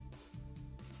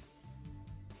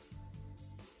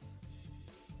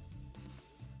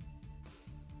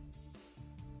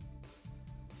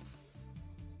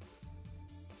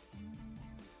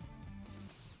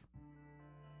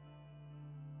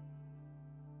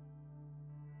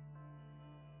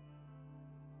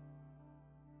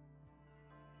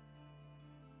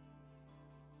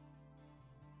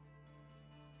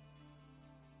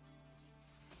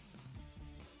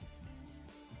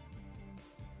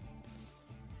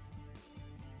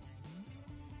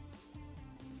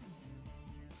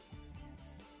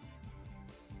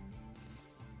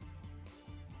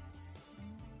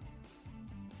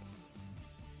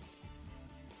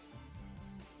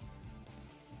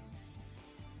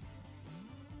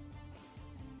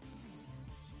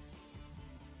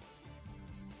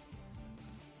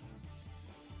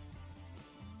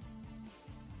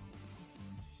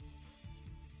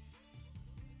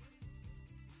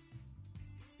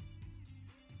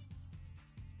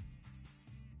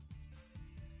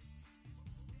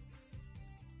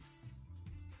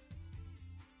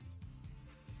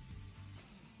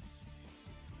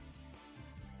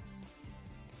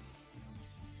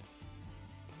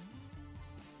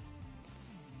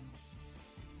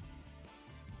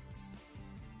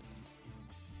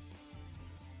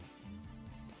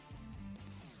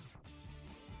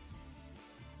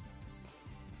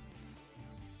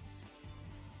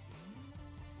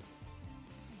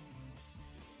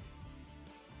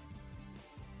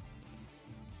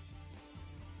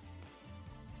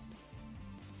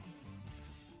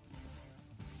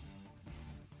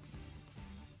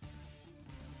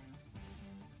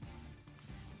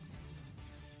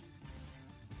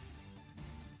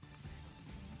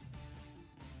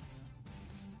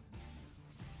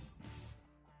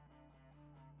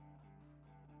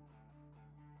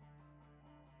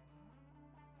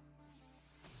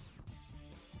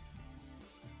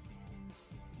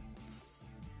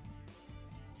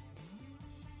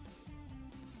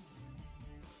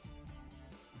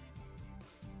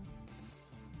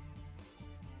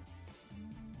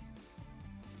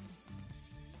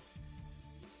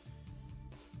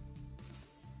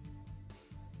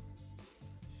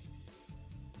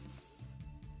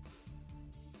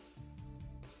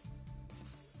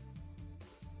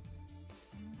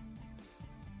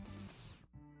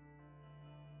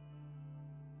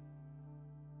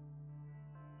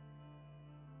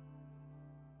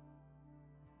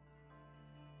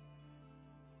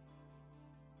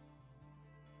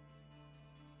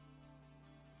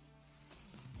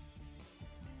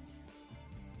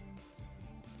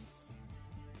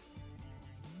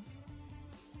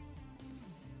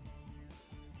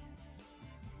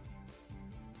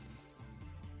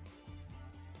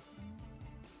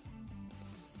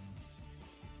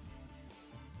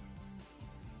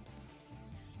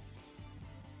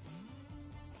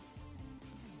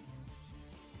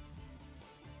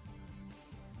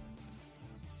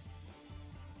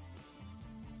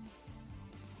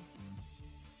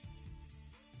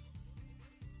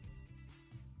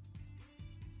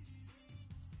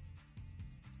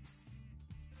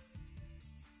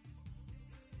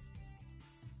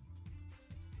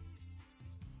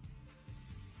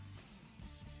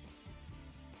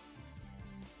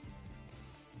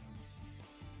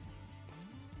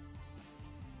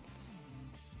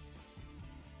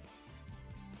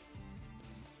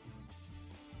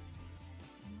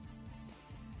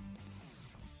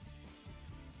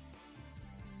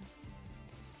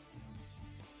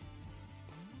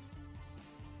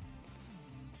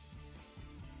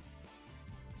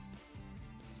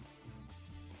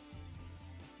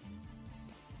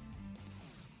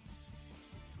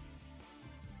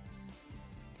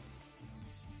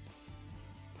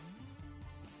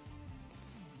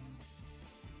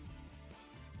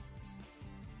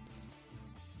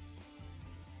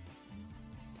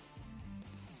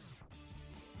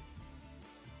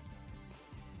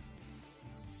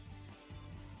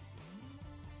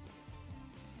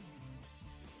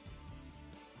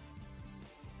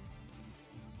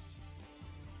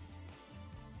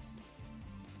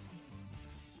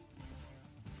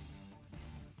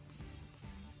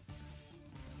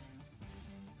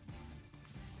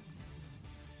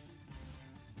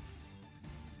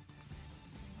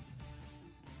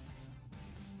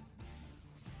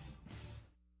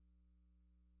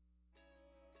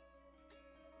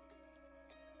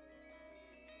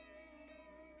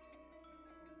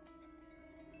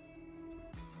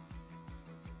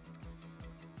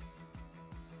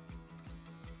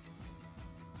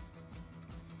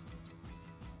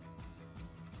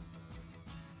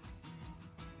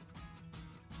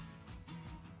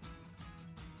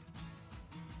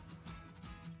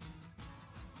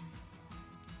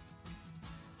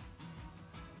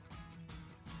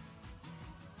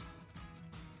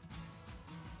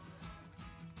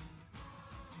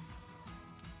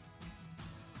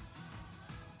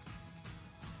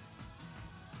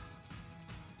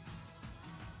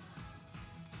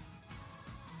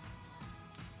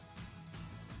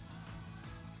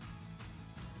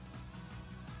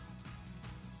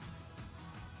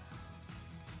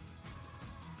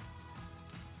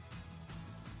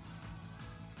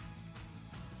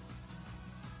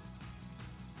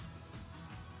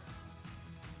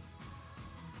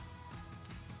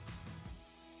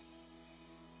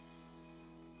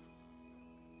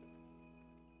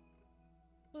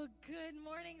Well, good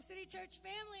morning, City Church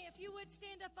family. If you would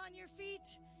stand up on your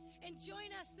feet and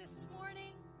join us this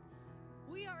morning.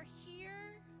 We are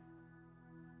here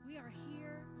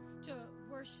to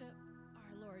worship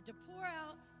our Lord, to pour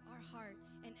out our heart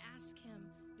and ask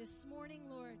Him this morning,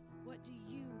 Lord, what do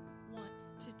you want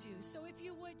to do? So if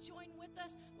you would join with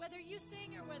us, whether you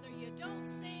sing or whether you don't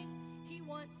sing, He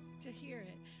wants to hear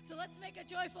it. So let's make a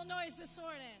joyful noise this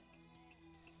morning.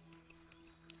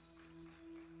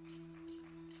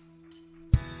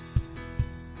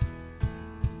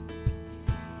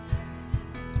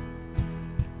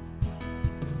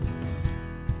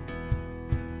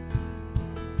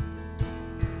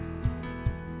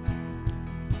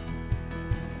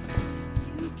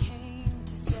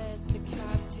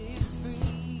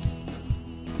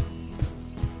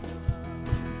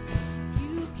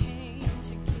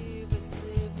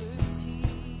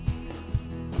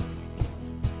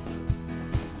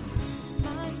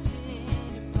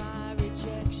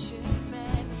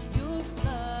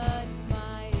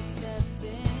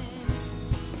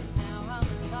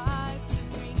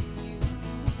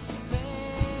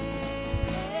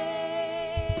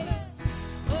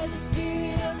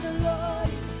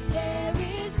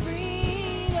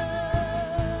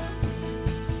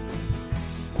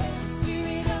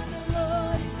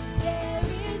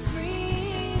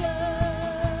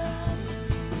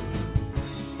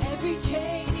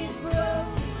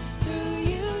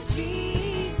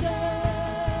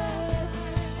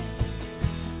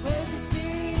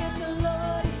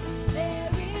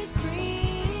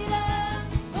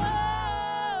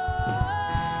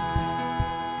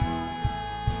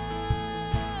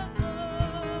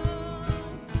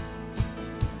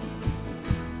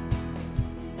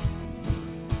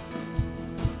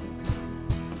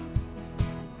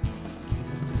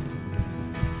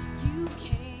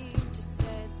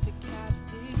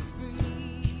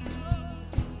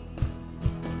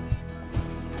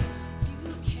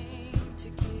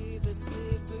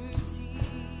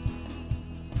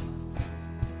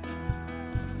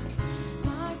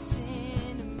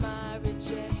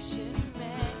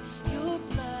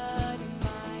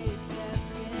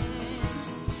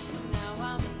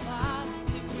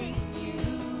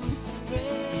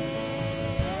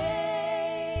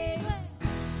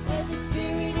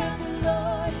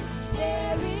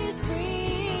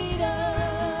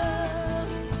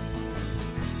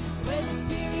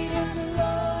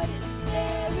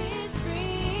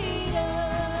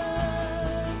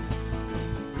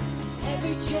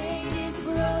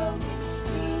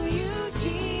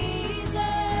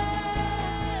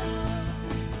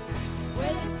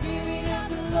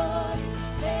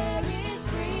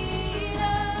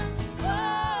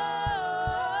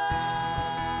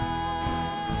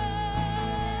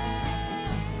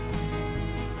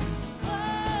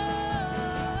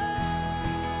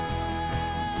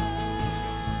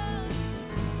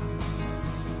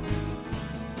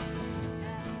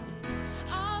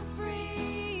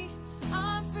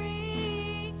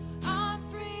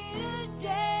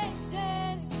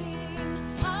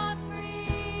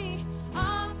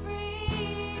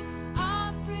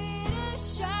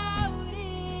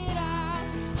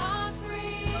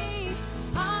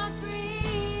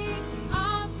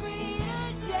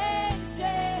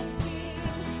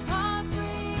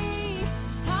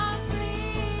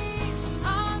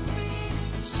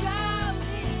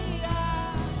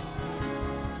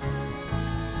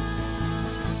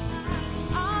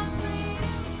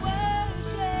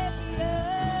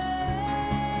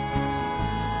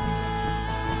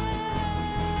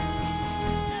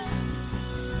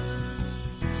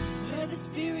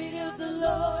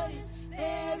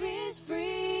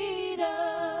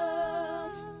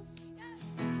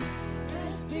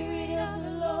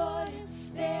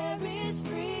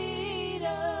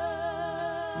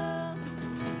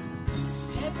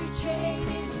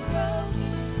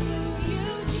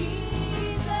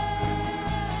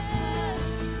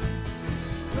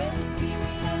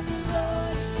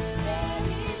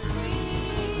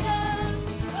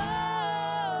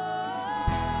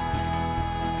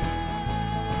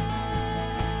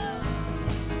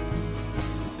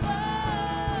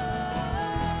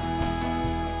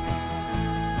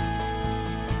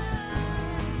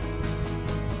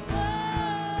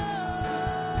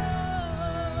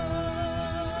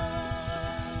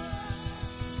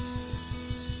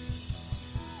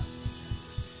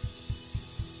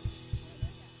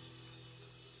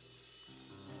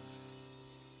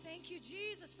 Thank you,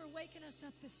 Jesus, for waking us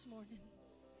up this morning,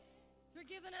 for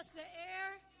giving us the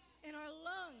air in our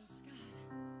lungs,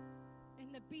 God,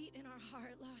 and the beat in our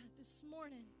heart, Lord. This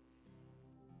morning,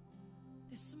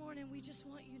 we just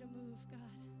want you to move,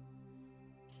 God.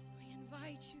 We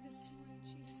invite you this morning,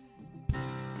 Jesus.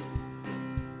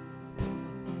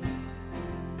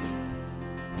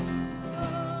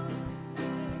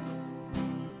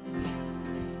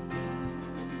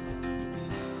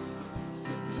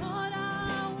 Lord,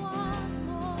 I want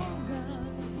more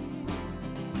of you.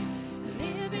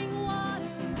 Living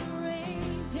water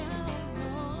rain down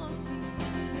on me.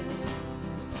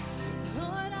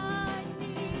 Lord, I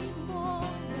need more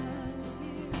of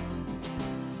you.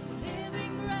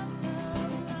 Living breath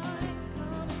of life,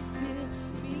 come and fill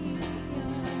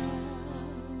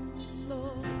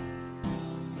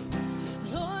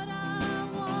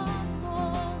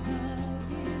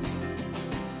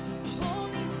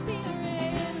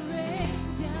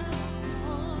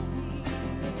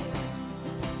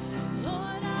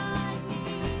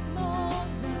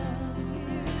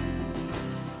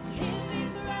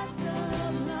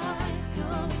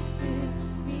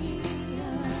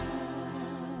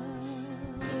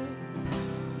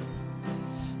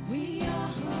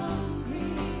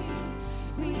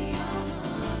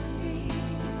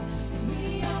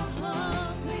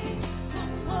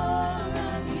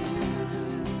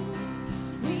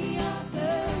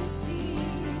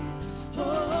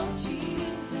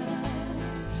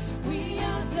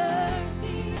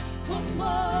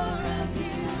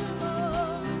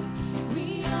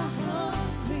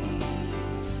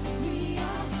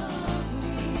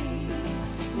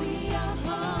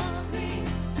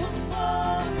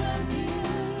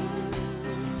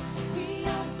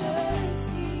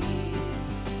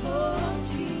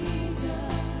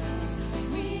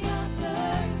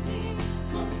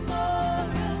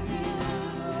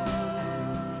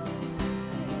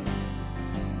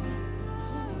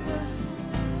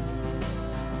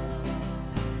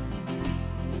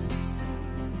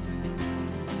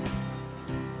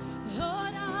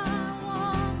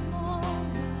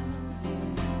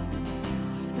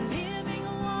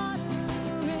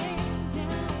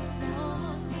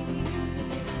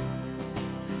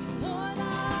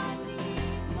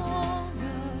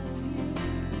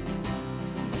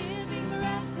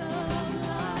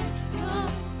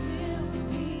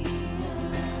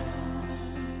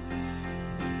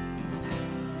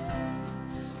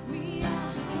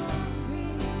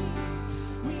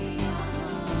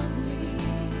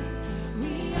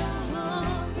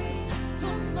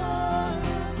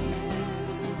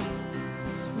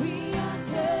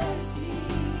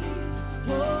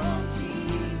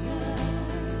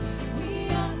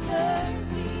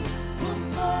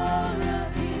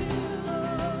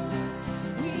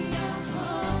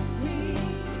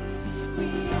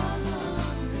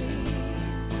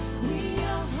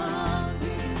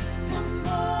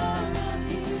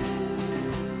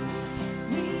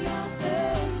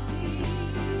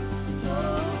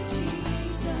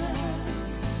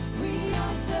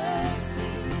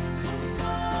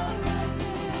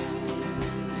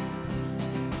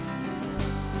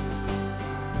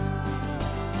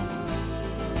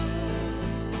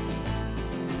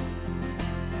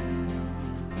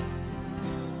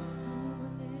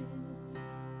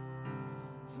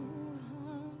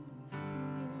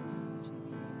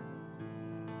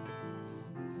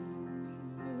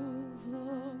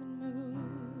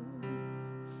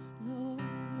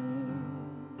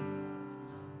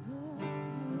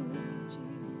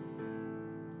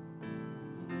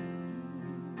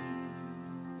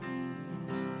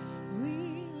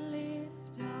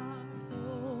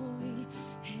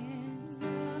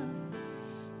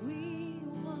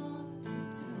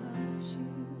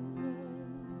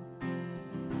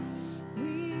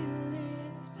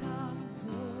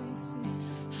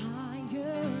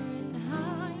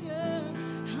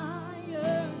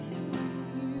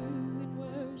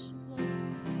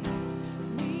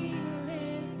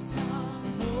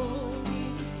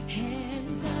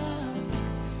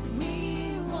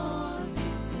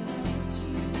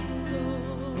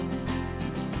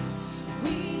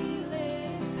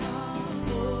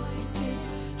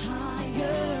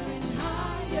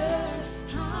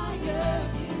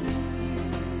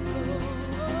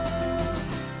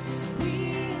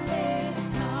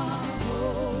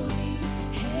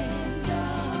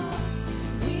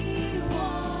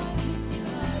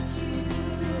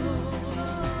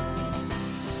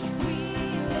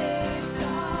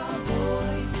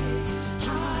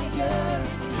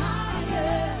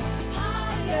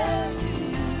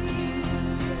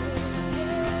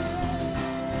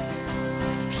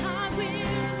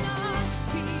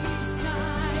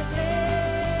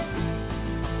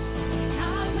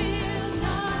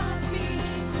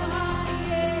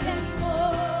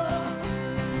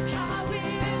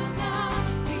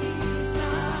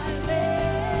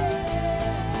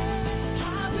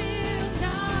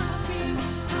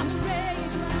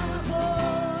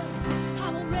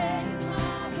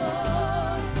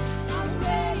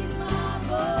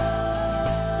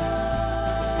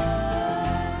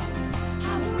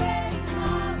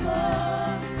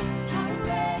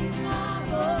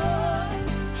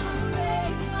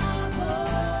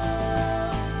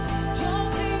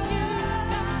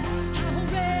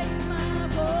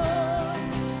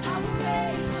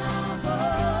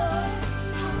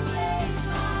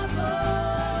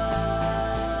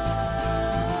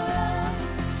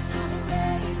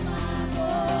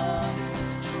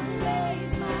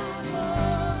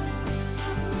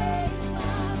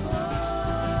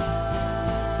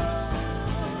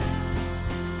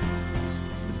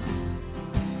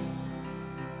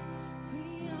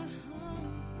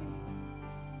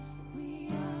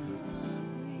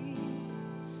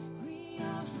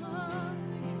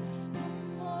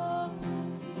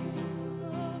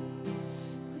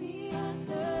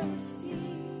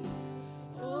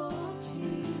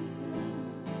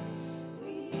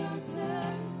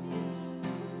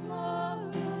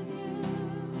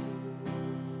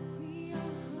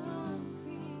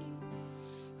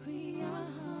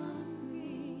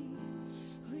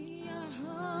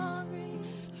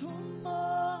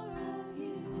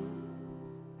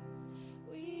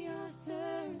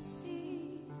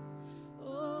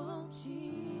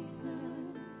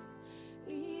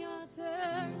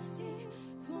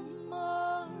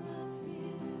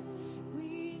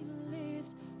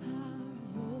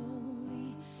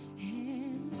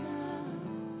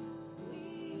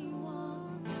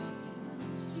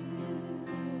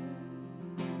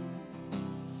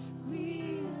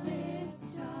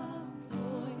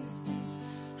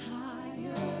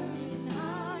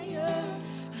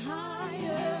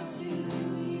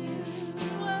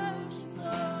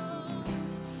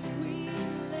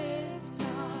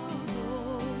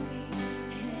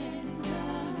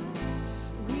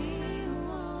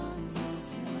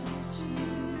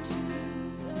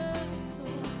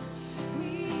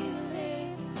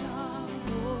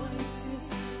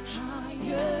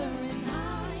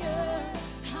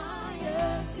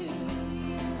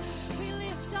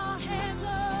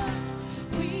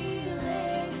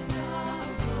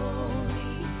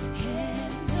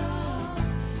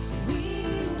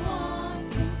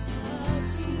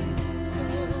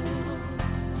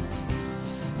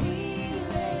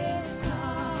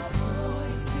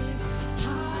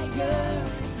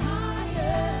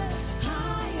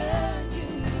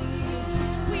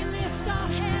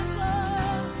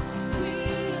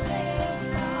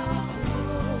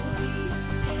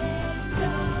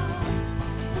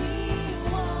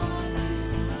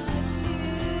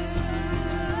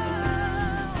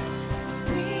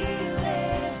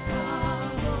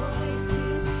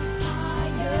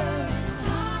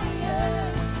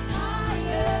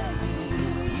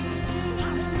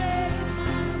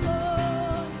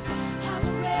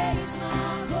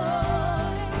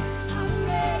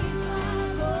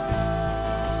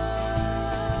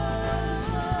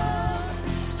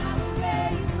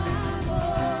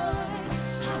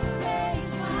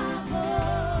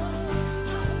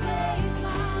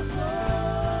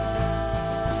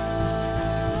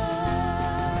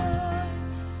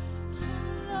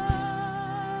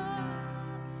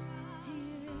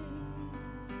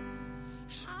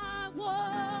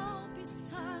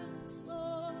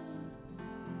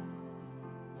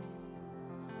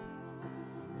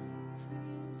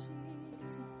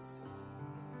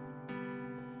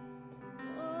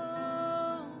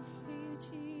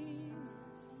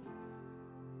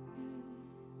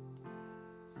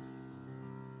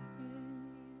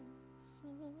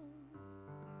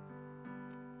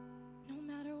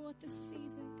this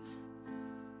season, God,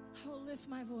 I will lift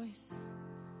my voice.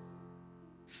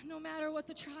 No matter what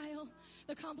the trial,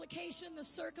 the complication, the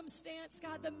circumstance,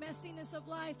 God, the messiness of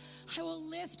life, I will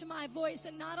lift my voice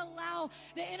and not allow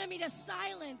the enemy to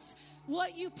silence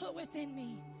what you put within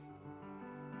me.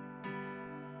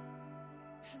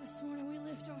 God, this morning we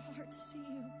lift our hearts to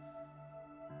you.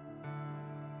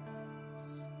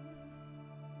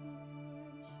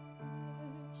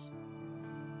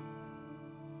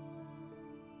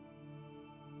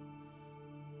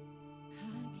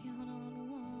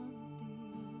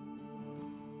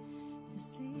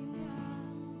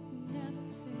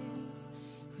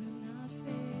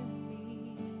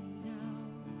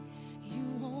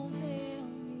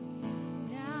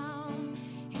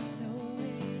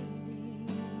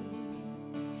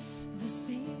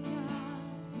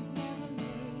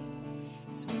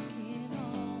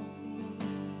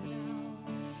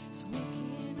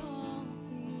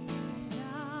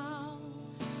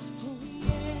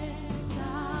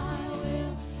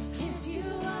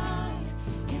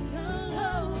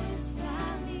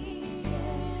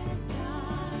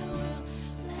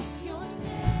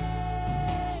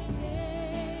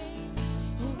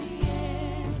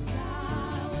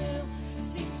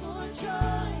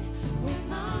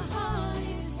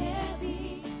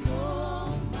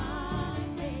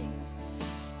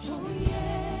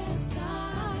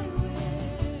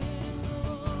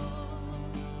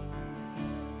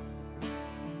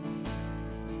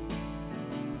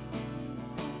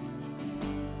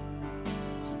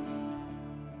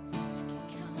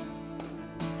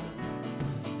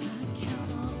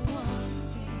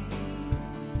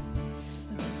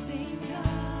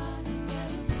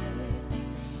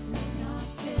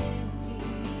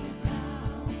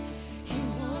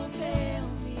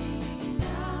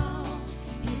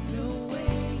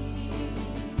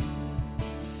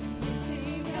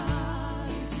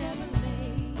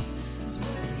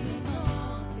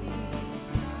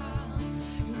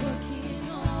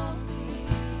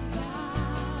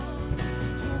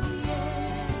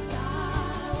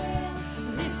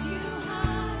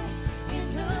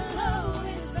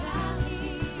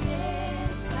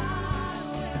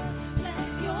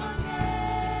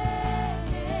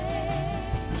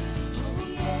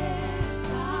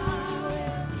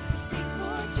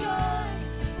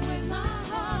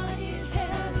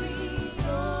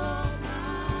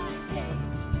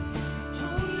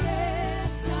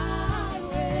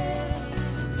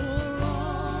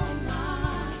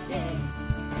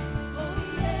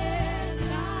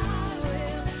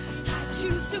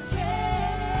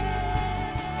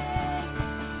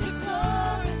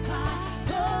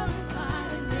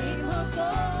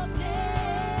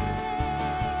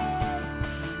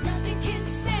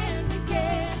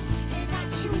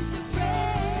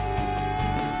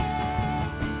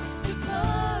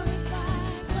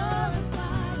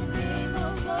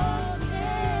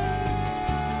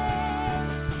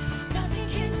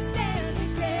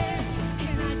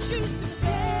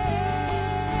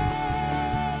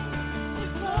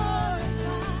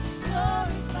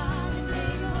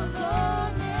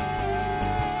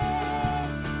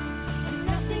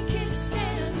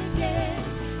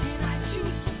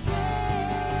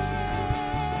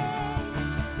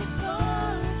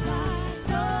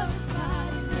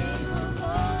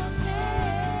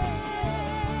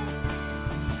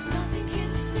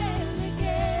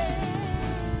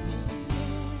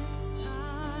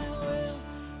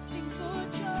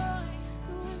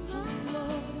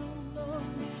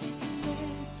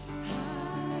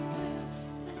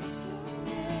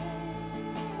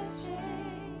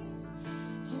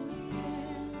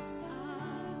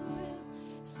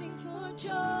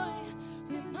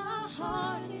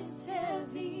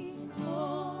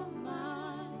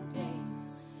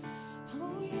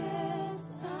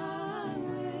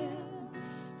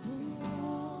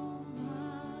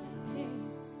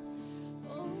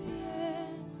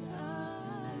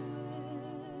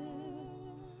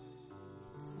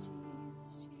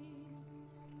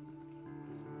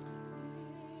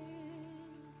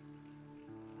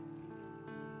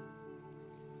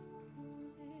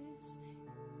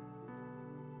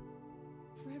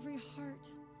 Every heart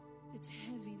that's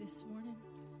heavy this morning,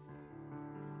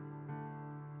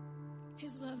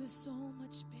 His love is so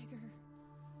much bigger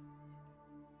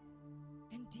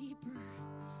and deeper.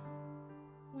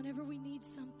 Whenever we need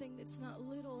something that's not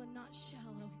little and not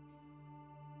shallow,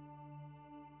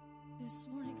 this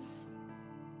morning, God,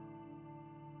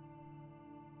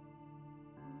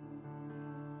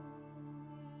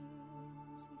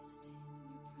 as we stand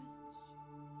in your presence,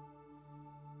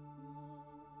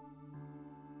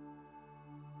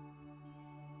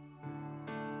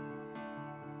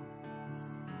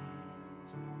 Jesus.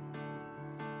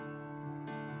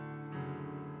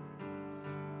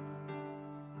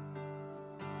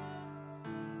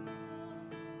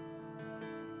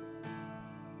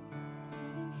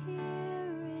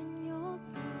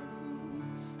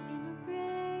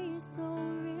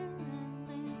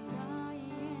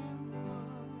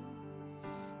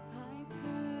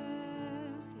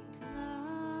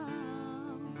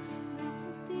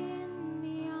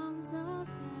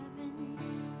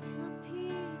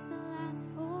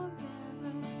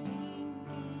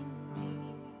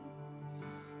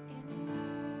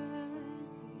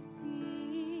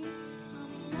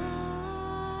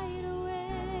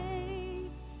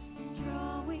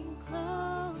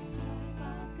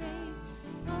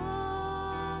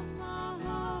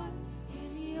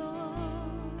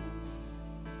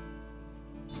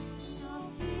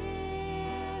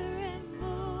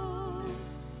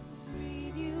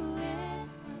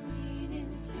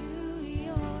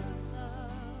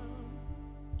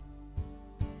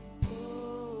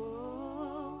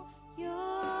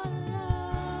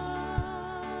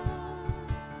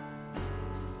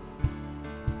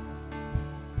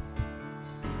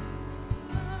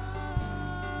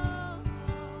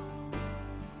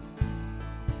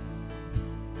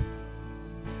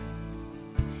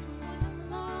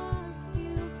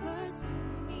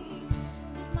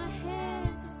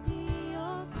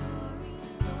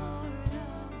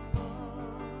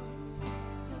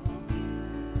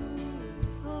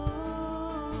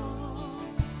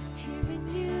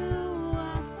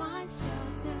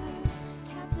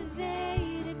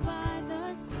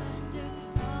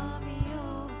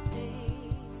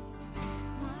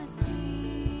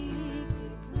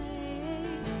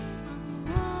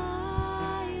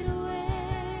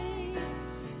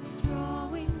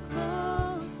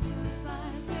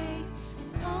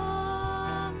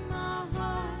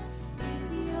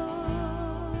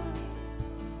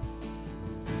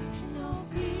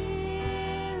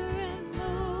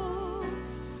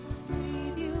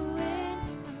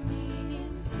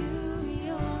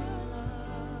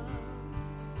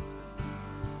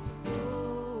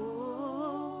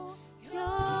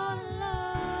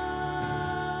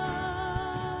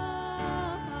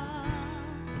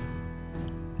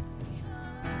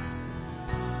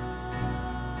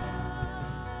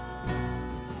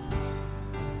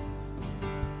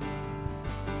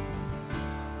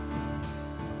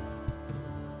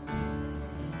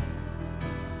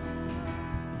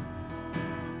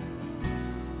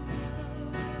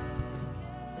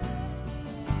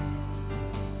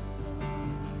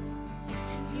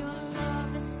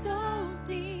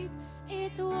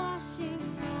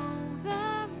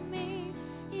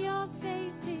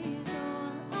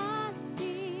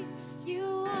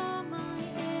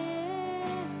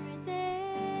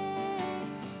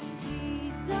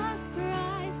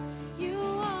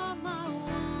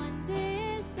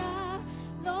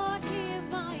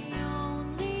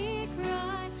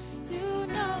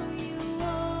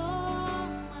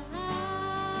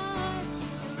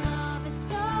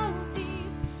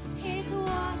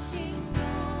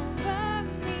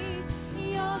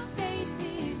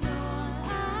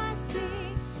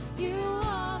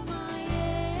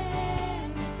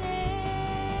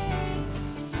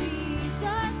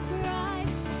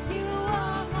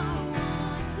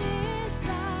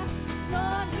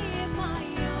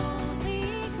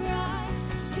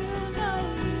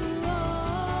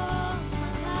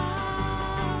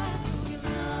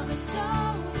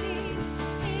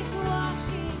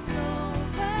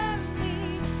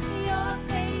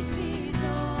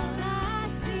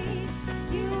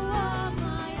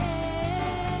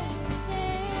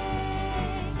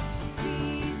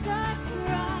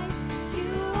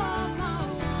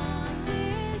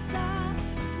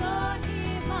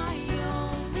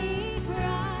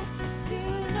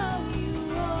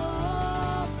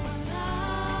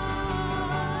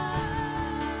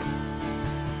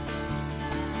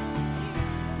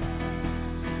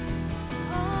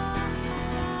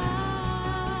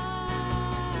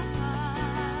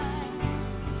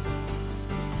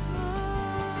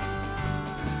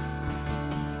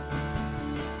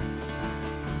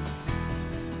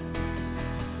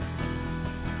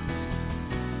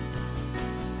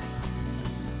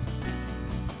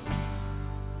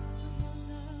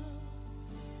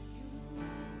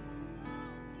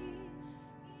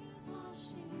 is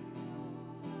washing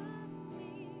over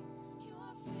me.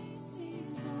 Your face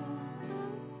is all I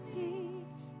see.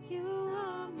 You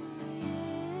are my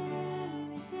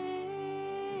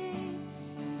everything.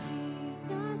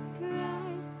 Jesus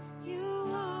Christ, you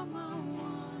are my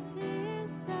one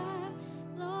desire.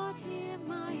 Lord, hear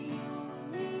my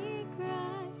only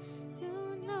cry to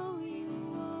know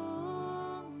you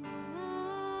all my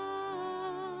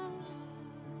life.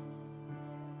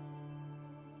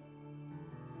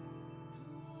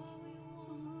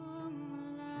 All my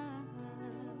life.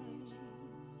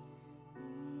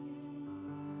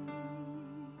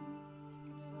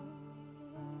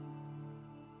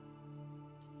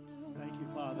 Thank you,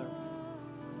 Father.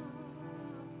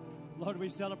 Lord, we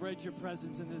celebrate your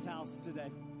presence in this house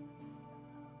today.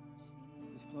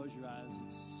 Just close your eyes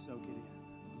and soak it in.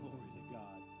 Glory to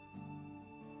God.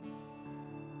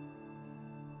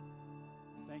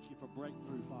 Thank you for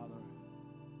breakthrough, Father.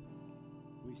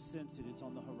 We sense it. It's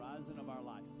on the horizon of our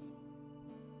life.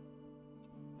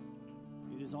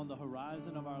 It is on the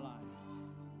horizon of our life.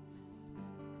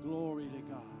 Glory to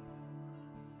God.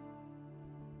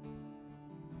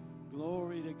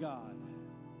 Glory to God.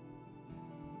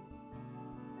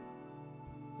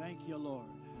 Thank you, Lord.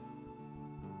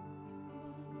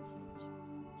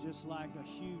 Just like a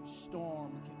huge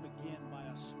storm can begin by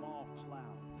a small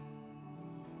cloud.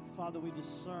 Father, we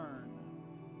discern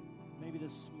maybe the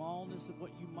smallness of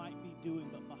what you might be doing,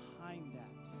 but behind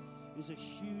that is a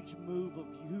huge move of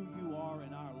who you are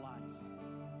in our life.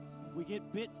 We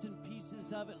get bits and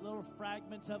pieces of it, little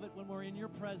fragments of it when we're in your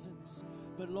presence.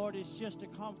 But Lord, it's just a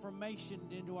confirmation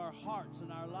into our hearts and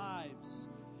our lives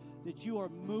that you are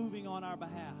moving on our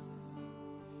behalf.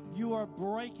 You are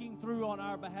breaking through on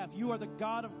our behalf. You are the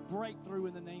God of breakthrough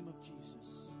in the name of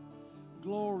Jesus.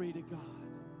 Glory to God.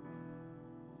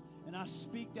 And I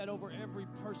speak that over every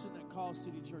person that calls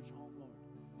City Church home, Lord.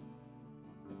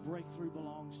 The breakthrough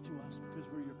belongs to us because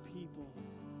we're your people.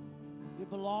 It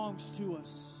belongs to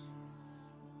us.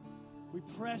 We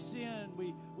press in.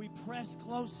 We press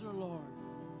closer, Lord.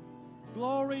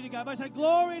 Glory to God. Everybody say,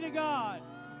 glory to God.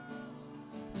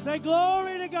 Say,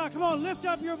 glory to God. Come on, lift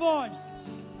up your voice.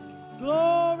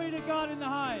 Glory to God in the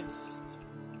highest.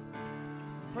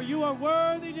 For you are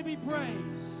worthy to be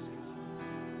praised.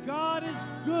 God is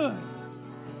good.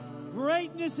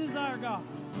 Greatness is our God.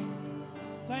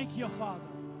 Thank you, Father.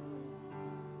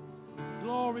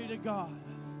 Glory to God.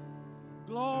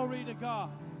 Glory to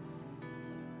God.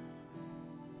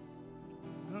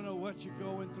 I don't know what you're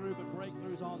going through, but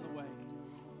breakthrough's on the way.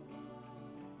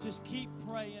 Just keep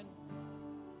praying.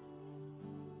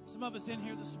 Some of us in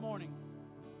here this morning,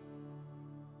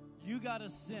 you got a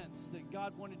sense that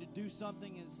God wanted to do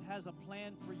something and has a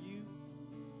plan for you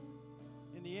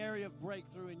in the area of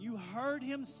breakthrough, and you heard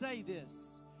him say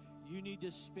this: you need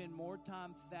to spend more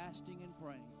time fasting and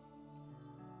praying.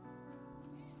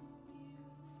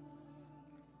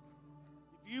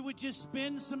 If you would just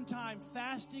spend some time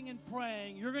fasting and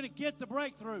praying, you're going to get the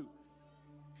breakthrough.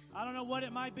 I don't know what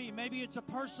it might be. Maybe it's a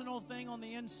personal thing on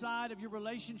the inside of your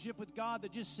relationship with God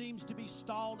that just seems to be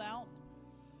stalled out.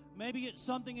 Maybe it's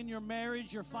something in your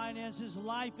marriage, your finances,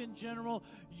 life in general.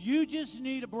 You just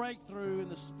need a breakthrough, and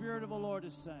the Spirit of the Lord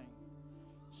is saying,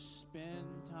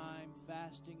 spend time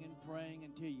fasting and praying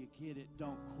until you get it.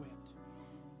 Don't quit.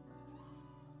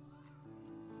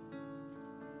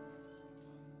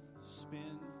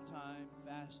 Spend time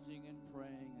fasting and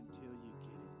praying until you get it.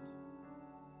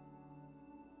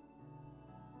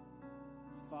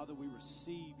 Father, we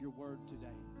receive your word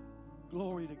today.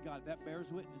 Glory to God. That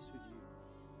bears witness with you.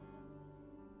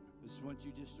 I just want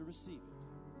you just to receive it.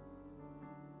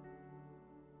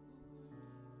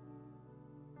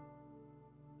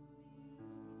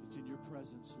 It's in your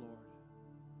presence, Lord.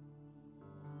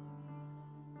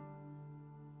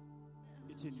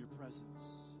 It's in your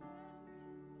presence.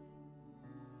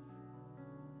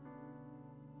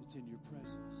 It's in your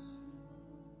presence.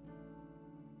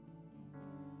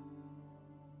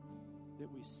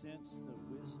 That we sense the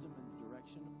wisdom and the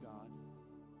direction of God.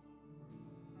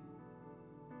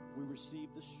 We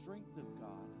receive the strength of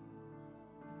God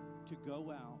to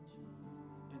go out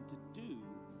and to do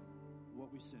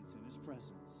what we sense in his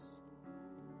presence.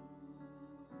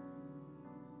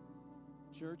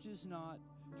 Church is not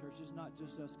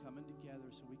just us coming together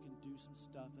so we can do some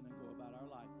stuff and then go about our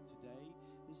life. Today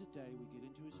is a day we get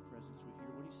into his presence, we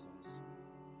hear what he says.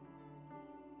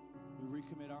 We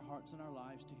recommit our hearts and our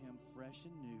lives to him fresh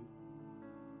and new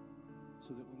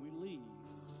so that when we leave,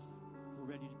 we're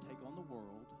ready to take on the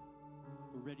world.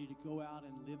 We're ready to go out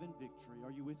and live in victory.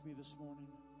 Are you with me this morning?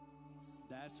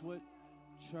 That's what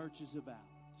church is about.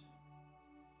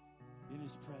 In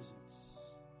his presence.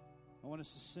 I want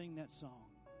us to sing that song.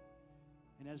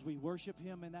 And as we worship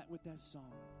Him with that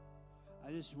song,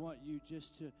 I just want you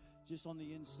just on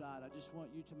the inside, I just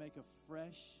want you to make a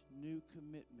fresh, new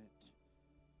commitment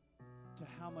to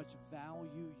how much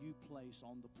value you place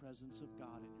on the presence of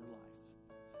God in your life.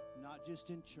 Not just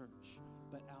in church,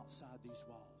 but outside these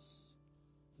walls.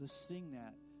 Let's sing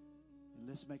that, and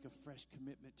let's make a fresh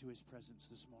commitment to His presence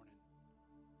this morning.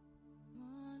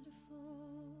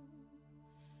 Wonderful,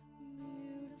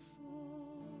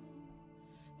 beautiful,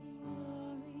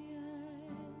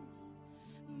 glorious,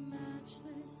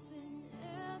 matchless in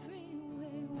every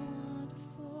way.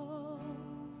 Wonderful,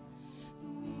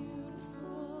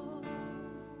 beautiful,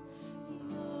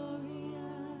 glorious,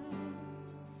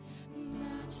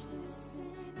 matchless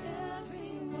in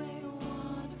every way.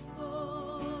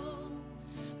 Wonderful,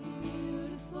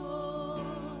 beautiful,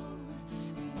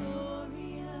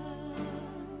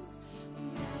 glorious,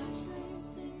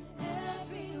 matchless in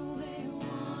every way.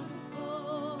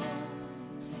 Wonderful,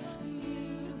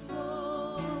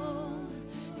 beautiful,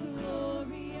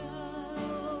 glorious,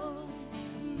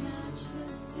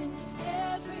 matchless in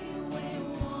every way.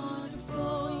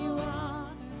 Wonderful, you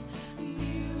are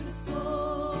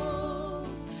beautiful,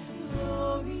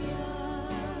 glorious,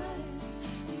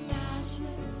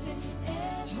 matchless in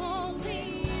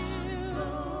only you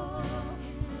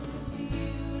is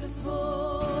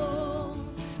beautiful,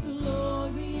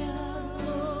 glorious,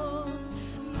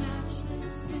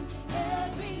 matchless in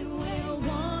every way.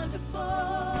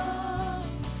 Wonderful,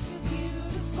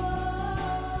 beautiful,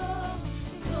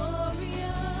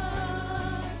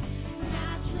 glorious,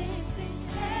 matchless in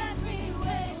every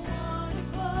way.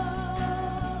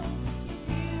 Wonderful,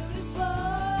 beautiful,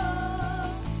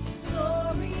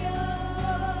 glorious,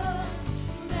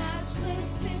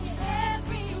 matchless in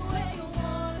every way.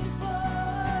 Wonderful,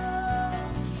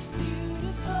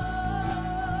 beautiful,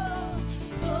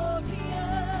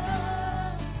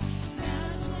 glorious,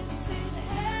 matchless in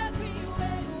every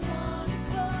way.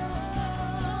 Wonderful,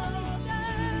 holy,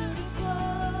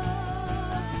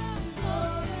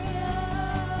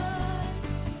 glorious,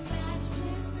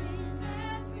 matchless in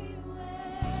every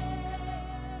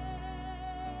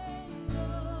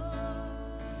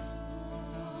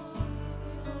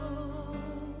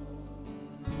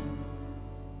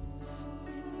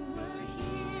When we're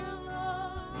here,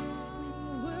 Lord,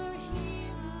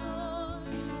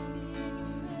 in your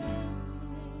presence,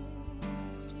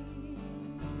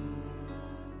 Jesus,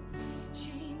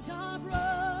 chains are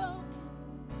broken,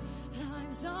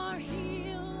 lives are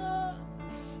healed,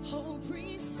 hope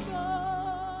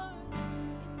restored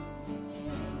in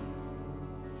your name.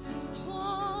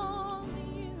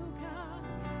 Only you, God.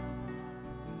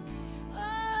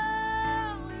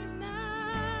 Oh, you're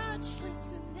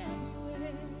matchless in every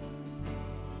way.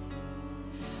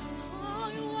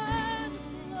 Oh, you're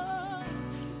wonderful, Lord.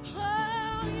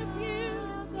 Oh, you're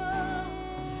beautiful.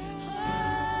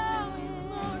 Oh, you're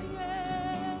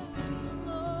glorious,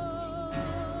 Lord.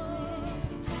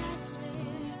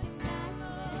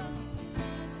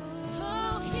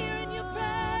 Oh, here in your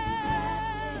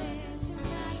presence.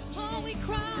 Oh, we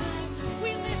cry,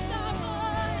 we lift our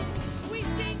voice, we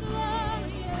sing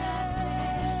glorious,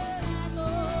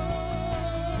 Lord.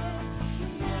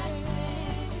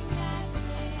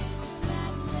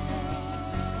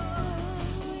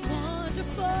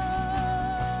 Wonderful,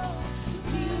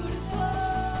 beautiful,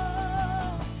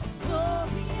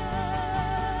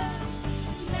 glorious,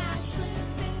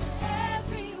 matchless in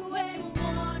every way.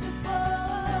 Wonderful,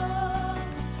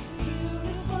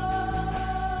 beautiful,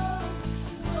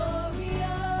 glorious,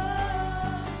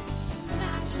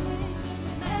 matchless in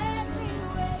every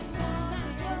way.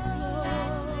 Matchless, Lord.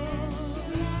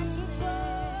 Beautiful,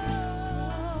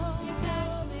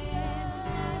 matchless,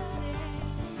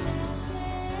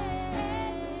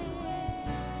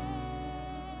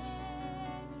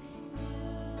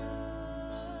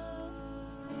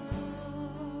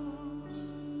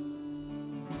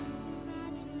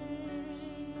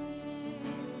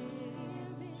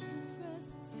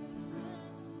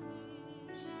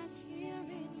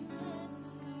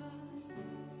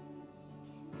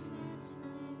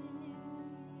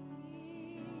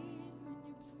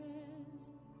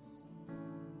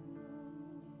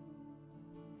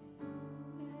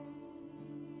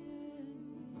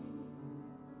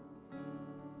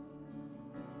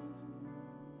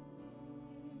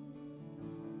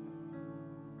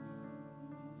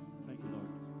 Thank you, Lord.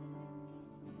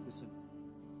 Listen.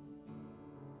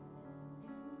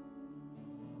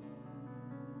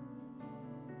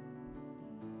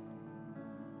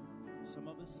 Some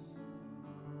of us,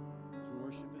 as we're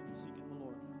worshiping and seeking the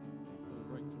Lord for the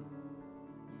breakthrough,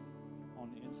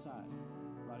 on the inside,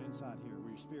 right inside here, we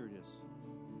where your spirit is.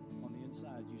 On the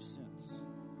inside, you sense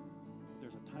that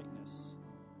there's a tightness,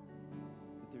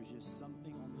 that there's just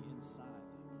something on the inside.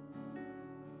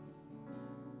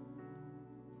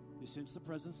 You sense the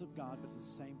presence of God, but at the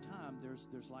same time,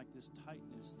 there's like this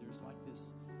tightness. There's like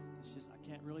this, it's just, I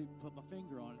can't really put my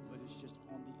finger on it, but it's just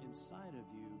on the inside of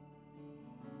you.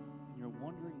 And you're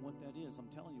wondering what that is. I'm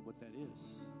telling you what that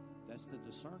is. That's the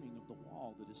discerning of the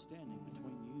wall that is standing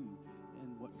between you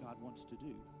and what God wants to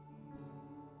do.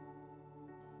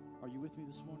 Are you with me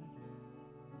this morning?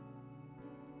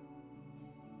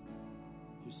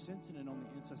 You're sensing it on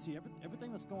the inside. See,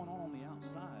 everything that's going on the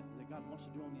outside that God wants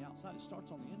to do on the outside, it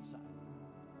starts on the inside.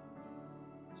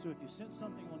 So if you sense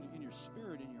something in your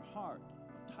spirit, in your heart,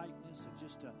 a tightness or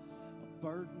just a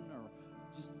burden or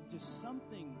just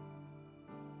something,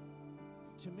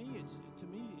 to me it's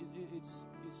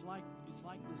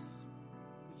like this.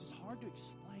 It's just hard to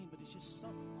explain, but it's just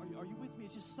something. Are you with me?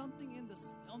 It's just something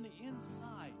on the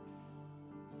inside.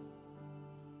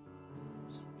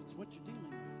 It's what you're dealing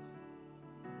with.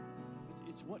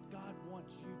 It's what God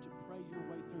wants you to pray your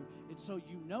way through. And so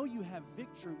you know you have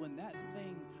victory when that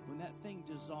thing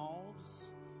dissolves.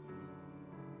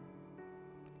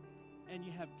 And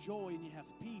you have joy and you have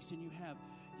peace and you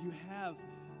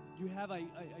have a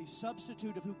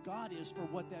substitute of who God is for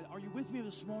what that. Are you with me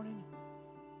this morning?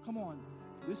 Come on.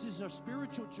 This is a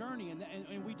spiritual journey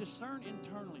and we discern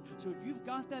internally. So if you've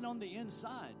got that on the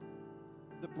inside,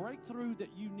 the breakthrough that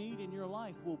you need in your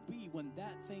life will be when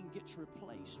that thing gets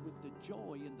replaced with the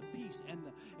joy and the peace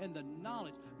and the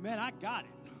knowledge. Man, I got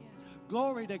it. Yeah.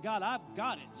 Glory to God, I've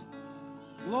got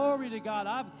it. Glory to God,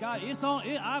 I've got it.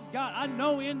 I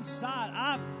know inside,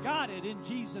 I've got it in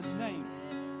Jesus' name.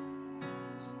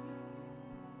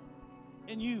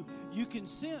 And you can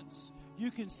sense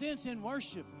in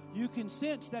worship. You can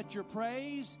sense that your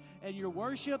praise and your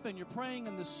worship and your praying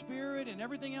in the Spirit and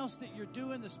everything else that you're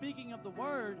doing, the speaking of the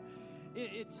Word,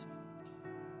 it's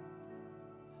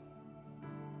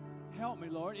help me,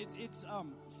 Lord.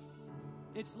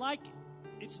 It's like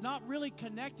it's not really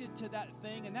connected to that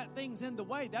thing, and that thing's in the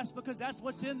way. That's because that's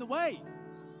what's in the way.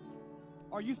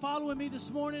 Are you following me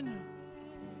this morning?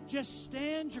 Just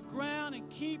stand your ground and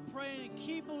keep praying and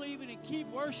keep believing and keep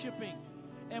worshiping.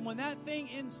 And when that thing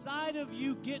inside of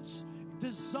you gets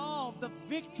dissolved, the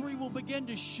victory will begin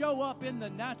to show up in the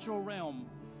natural realm.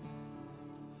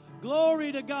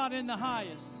 Glory to God in the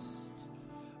highest.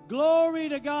 Glory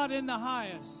to God in the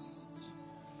highest.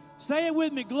 Say it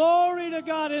with me. Glory to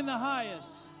God in the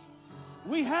highest.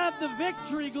 We have the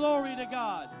victory, glory to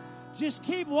God. Just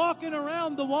keep walking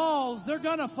around the walls. They're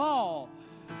going to fall.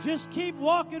 Just keep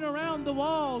walking around the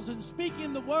walls and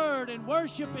speaking the word and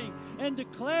worshiping and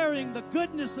declaring the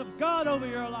goodness of God over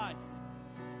your life.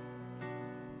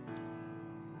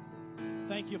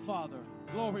 Thank you, Father.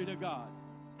 Glory to God.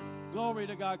 Glory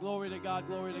to God, glory to God,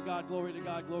 glory to God, glory to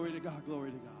God, glory to God,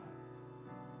 glory to God.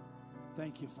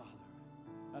 Thank you, Father.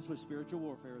 That's what spiritual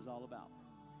warfare is all about.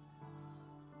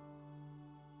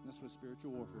 That's what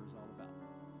spiritual warfare is all about.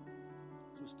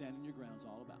 That's what standing your ground is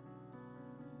all about.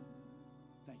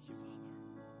 Thank you, Father.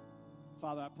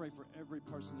 Father, I pray for every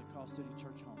person that calls City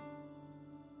Church home.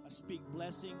 I speak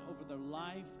blessing over their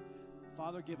life.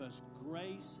 Father, give us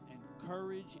grace and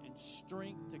courage and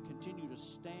strength to continue to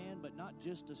stand, but not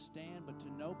just to stand, but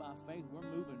to know by faith we're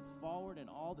moving forward in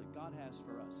all that God has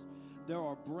for us. There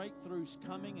are breakthroughs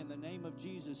coming in the name of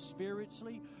Jesus,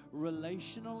 spiritually,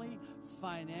 relationally,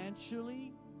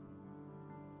 financially,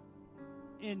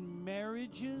 in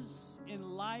marriages, in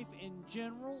life in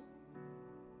general.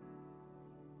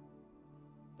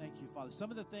 Thank you, Father.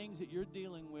 Some of the things that you're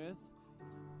dealing with,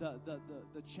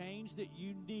 the change that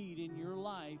you need in your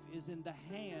life is in the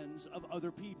hands of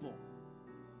other people.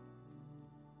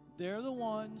 They're the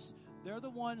ones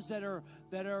that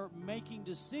are making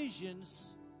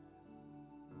decisions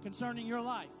concerning your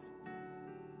life.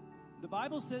 The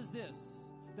Bible says this,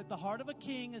 that the heart of a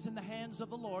king is in the hands of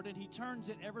the Lord, and he turns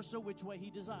it ever so which way he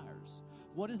desires.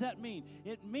 What does that mean?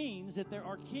 It means that there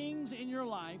are kings in your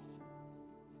life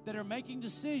that are making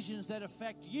decisions that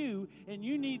affect you, and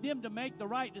you need them to make the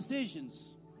right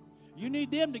decisions. You need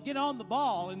them to get on the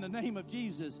ball in the name of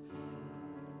Jesus.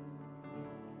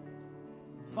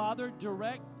 Father,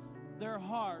 direct their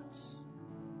hearts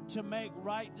to make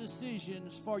right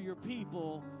decisions for your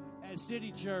people at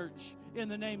City Church in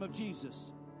the name of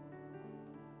Jesus.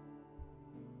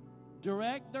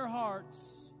 Direct their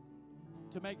hearts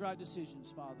to make right decisions,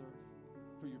 Father,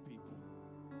 for your people.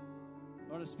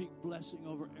 Lord, I speak blessing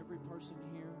over every person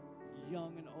here,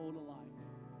 young and old alike.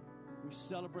 We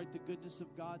celebrate the goodness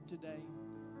of God today,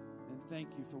 and thank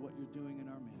you for what you're doing in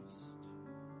our midst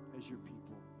as your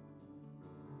people.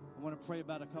 I want to pray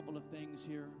about a couple of things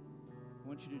here. I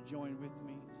want you to join with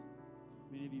me.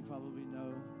 Many of you probably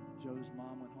know Joe's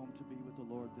mom went home to be with the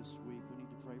Lord this week. We need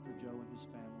to pray for Joe and his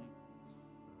family.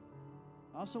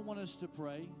 I also want us to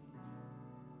pray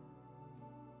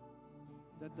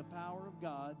that the power of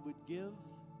God would give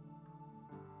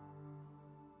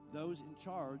those in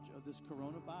charge of this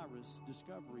coronavirus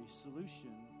discovery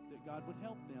solution, that God would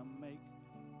help them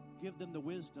give them the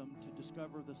wisdom to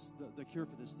discover the cure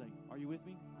for this thing. Are you with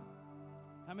me?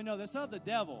 How many know that's of the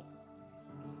devil?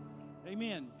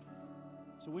 Amen.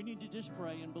 So we need to just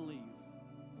pray and believe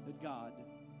that God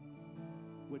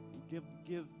would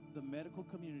give the medical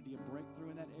community a breakthrough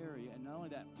in that area, and not only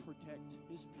that, protect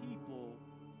his people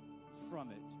from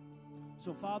it.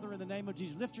 So, Father, in the name of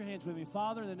Jesus, lift your hands with me.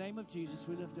 Father, in the name of Jesus,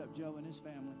 we lift up Joe and his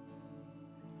family.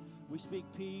 We speak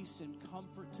peace and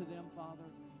comfort to them, Father.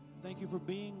 Thank you for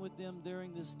being with them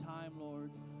during this time, Lord,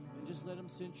 and just let them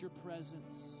sense your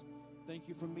presence. Thank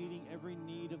you for meeting every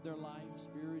need of their life,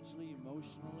 spiritually,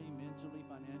 emotionally, mentally,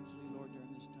 financially, Lord,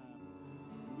 during this time.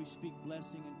 And we speak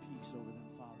blessing and peace over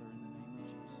them, Father, in the name of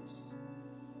Jesus.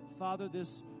 Father,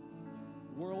 this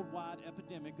worldwide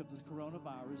epidemic of the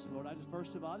coronavirus, Lord,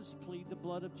 first of all, I just plead the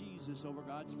blood of Jesus over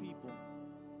God's people.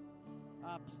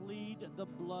 I plead the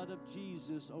blood of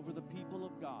Jesus over the people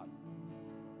of God.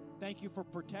 Thank you for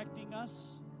protecting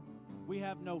us. We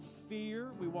have no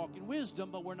fear. We walk in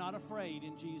wisdom, but we're not afraid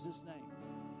in Jesus' name.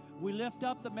 We lift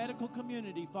up the medical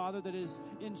community, Father, that is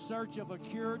in search of a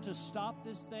cure to stop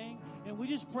this thing. And we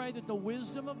just pray that the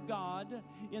wisdom of God,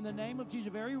 in the name of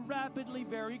Jesus, very rapidly,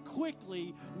 very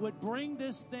quickly, would bring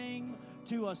this thing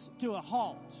to a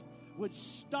halt, would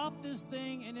stop this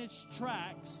thing in its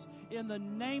tracks in the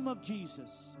name of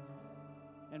Jesus.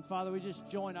 And Father, we just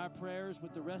join our prayers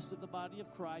with the rest of the body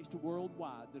of Christ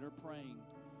worldwide that are praying.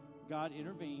 God,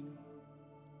 intervene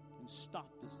and stop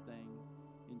this thing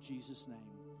in Jesus' name.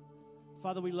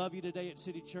 Father, we love you today at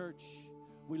City Church.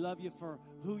 We love you for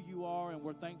who you are, and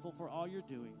we're thankful for all you're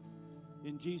doing.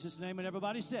 In Jesus' name, and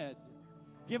everybody said,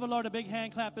 give the Lord a big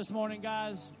hand clap this morning,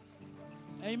 guys.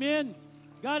 Amen.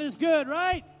 God is good,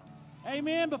 right?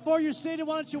 Amen. Before you're seated,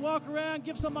 why don't you walk around,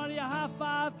 give somebody a high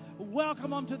five,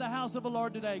 welcome them to the house of the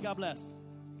Lord today. God bless.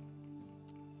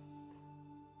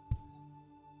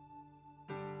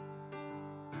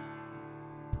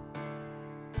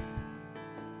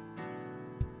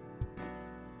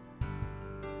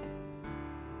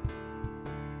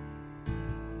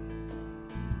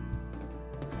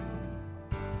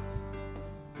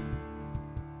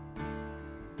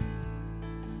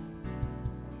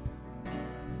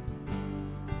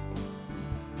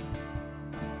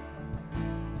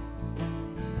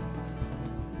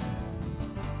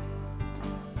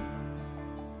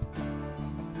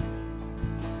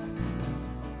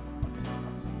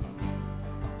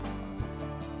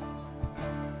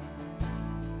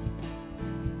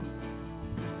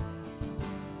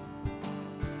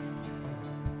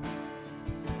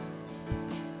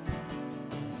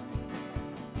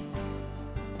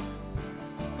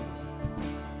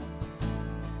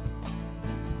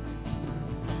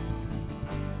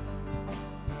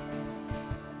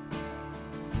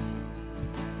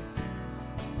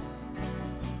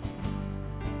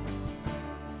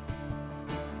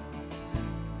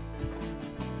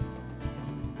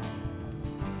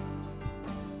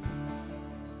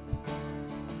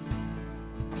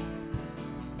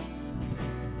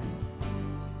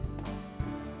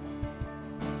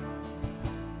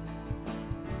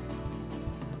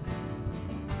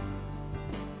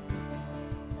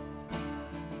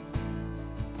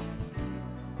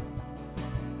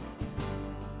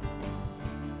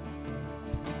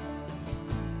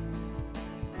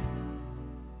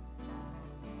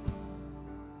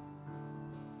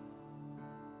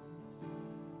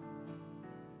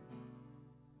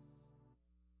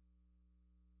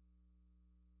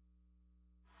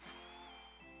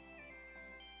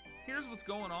 Here's what's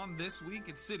going on this week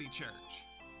at City Church.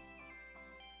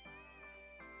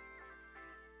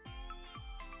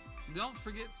 Don't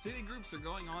forget, city groups are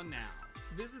going on now.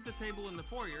 Visit the table in the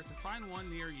foyer to find one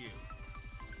near you.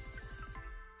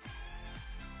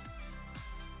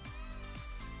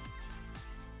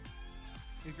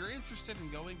 If you're interested in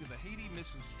going to the Haiti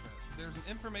missions trip, there's an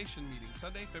information meeting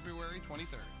Sunday, February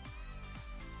 23rd.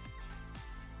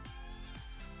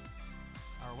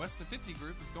 Our West of 50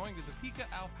 group is going to the Pica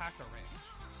Alpaca Ranch,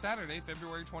 Saturday,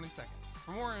 February 22nd.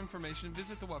 For more information,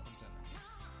 visit the Welcome Center.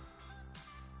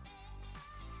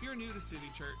 If you're new to City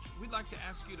Church, we'd like to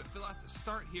ask you to fill out the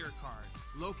Start Here card,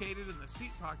 located in the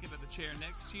seat pocket of the chair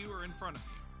next to you or in front of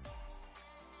you.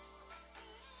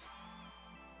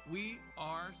 We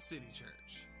are City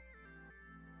Church.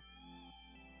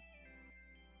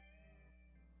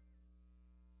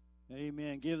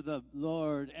 Amen. Give the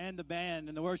Lord and the band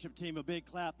and the worship team a big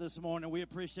clap this morning. We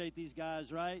appreciate these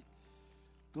guys, right?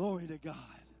 Glory to God.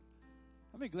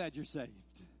 How many glad you're saved?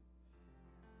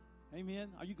 Amen.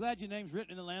 Are you glad your name's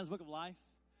written in the Lamb's Book of Life?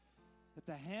 That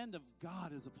the hand of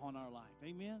God is upon our life.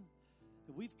 Amen.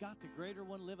 That we've got the greater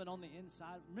one living on the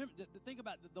inside. Remember, think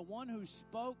about it, the one who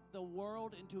spoke the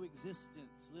world into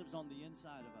existence lives on the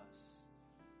inside of us.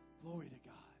 Glory to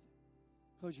God.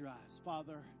 Close your eyes.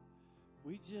 Father,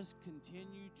 we just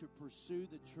continue to pursue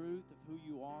the truth of who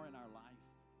you are in our life.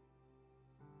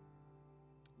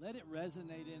 Let it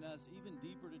resonate in us even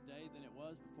deeper today than it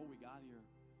was before we got here.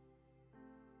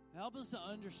 Help us to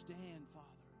understand, Father.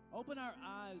 Open our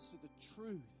eyes to the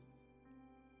truth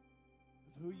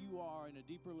of who you are in a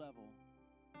deeper level,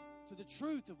 to the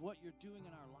truth of what you're doing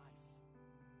in our life.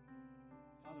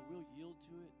 Father, we'll yield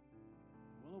to it.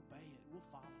 We'll obey it. We'll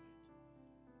follow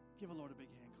it. Give the Lord a big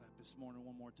hand clap this morning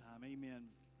one more time. Amen.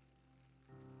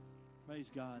 Praise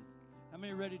God. How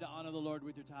many are ready to honor the Lord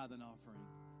with your tithe and offering?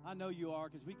 I know you are,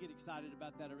 because we get excited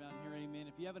about that around here. Amen.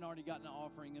 If you haven't already gotten an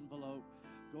offering envelope,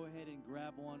 go ahead and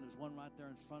grab one. There's one right there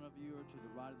in front of you or to the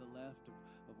right or the left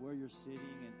of where you're sitting.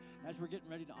 And as we're getting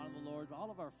ready to honor the Lord, all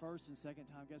of our first and second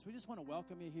time guests, we just want to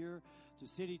welcome you here to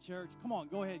City Church. Come on,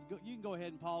 go ahead. You can go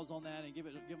ahead and pause on that and give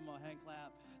them a hand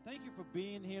clap. Thank you for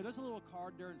being here. There's a little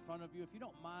card there in front of you. If you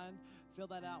don't mind, fill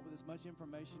that out with as much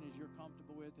information as you're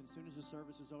comfortable with. And as soon as the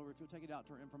service is over, if you'll take it out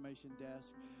to our information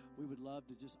desk, we would love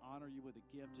to just honor you with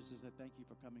a gift, just as a thank you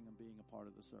for coming and being a part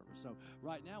of the service. So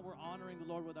right now, we're honoring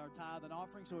the Lord with our tithe and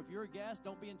offering. So if you're a guest,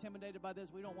 don't be intimidated by this.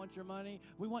 We don't want your money.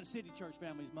 We want City Church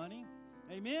family's money.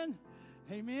 Amen.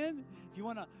 Amen. If you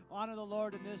want to honor the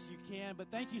Lord in this, you can.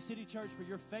 But thank you, City Church, for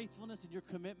your faithfulness and your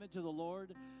commitment to the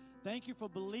Lord. Thank you for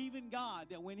believing God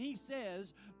that when He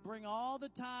says, bring all the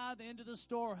tithe into the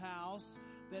storehouse,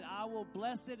 that I will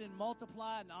bless it and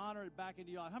multiply it and honor it back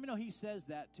into your life. How many know He says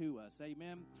that to us?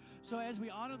 Amen. So as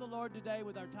we honor the Lord today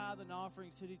with our tithe and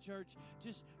offering, City Church,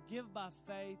 just give by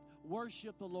faith,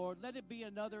 worship the Lord. Let it be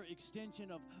another extension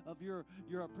of your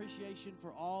appreciation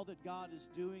for all that God is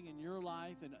doing in your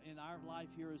life and in our life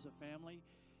here as a family.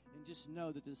 And just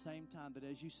know that at the same time that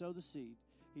as you sow the seed,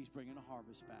 He's bringing a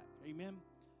harvest back. Amen.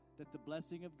 That the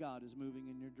blessing of God is moving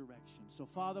in your direction. So,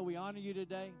 Father, we honor you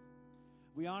today.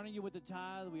 We honor you with the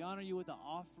tithe. We honor you with the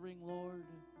offering, Lord.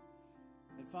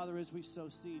 And, Father, as we sow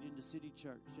seed into City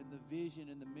Church and the vision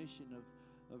and the mission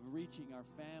of reaching our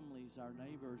families, our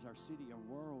neighbors, our city,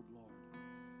 our world, Lord,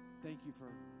 thank you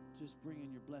for just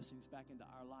bringing your blessings back into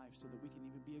our life so that we can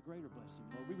even be a greater blessing,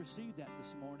 Lord. We received that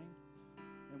this morning,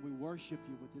 and we worship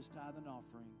you with this tithe and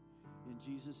offering. In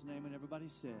Jesus' name, and everybody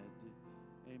said,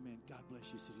 amen. God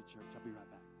bless you, City Church. I'll be right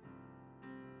back.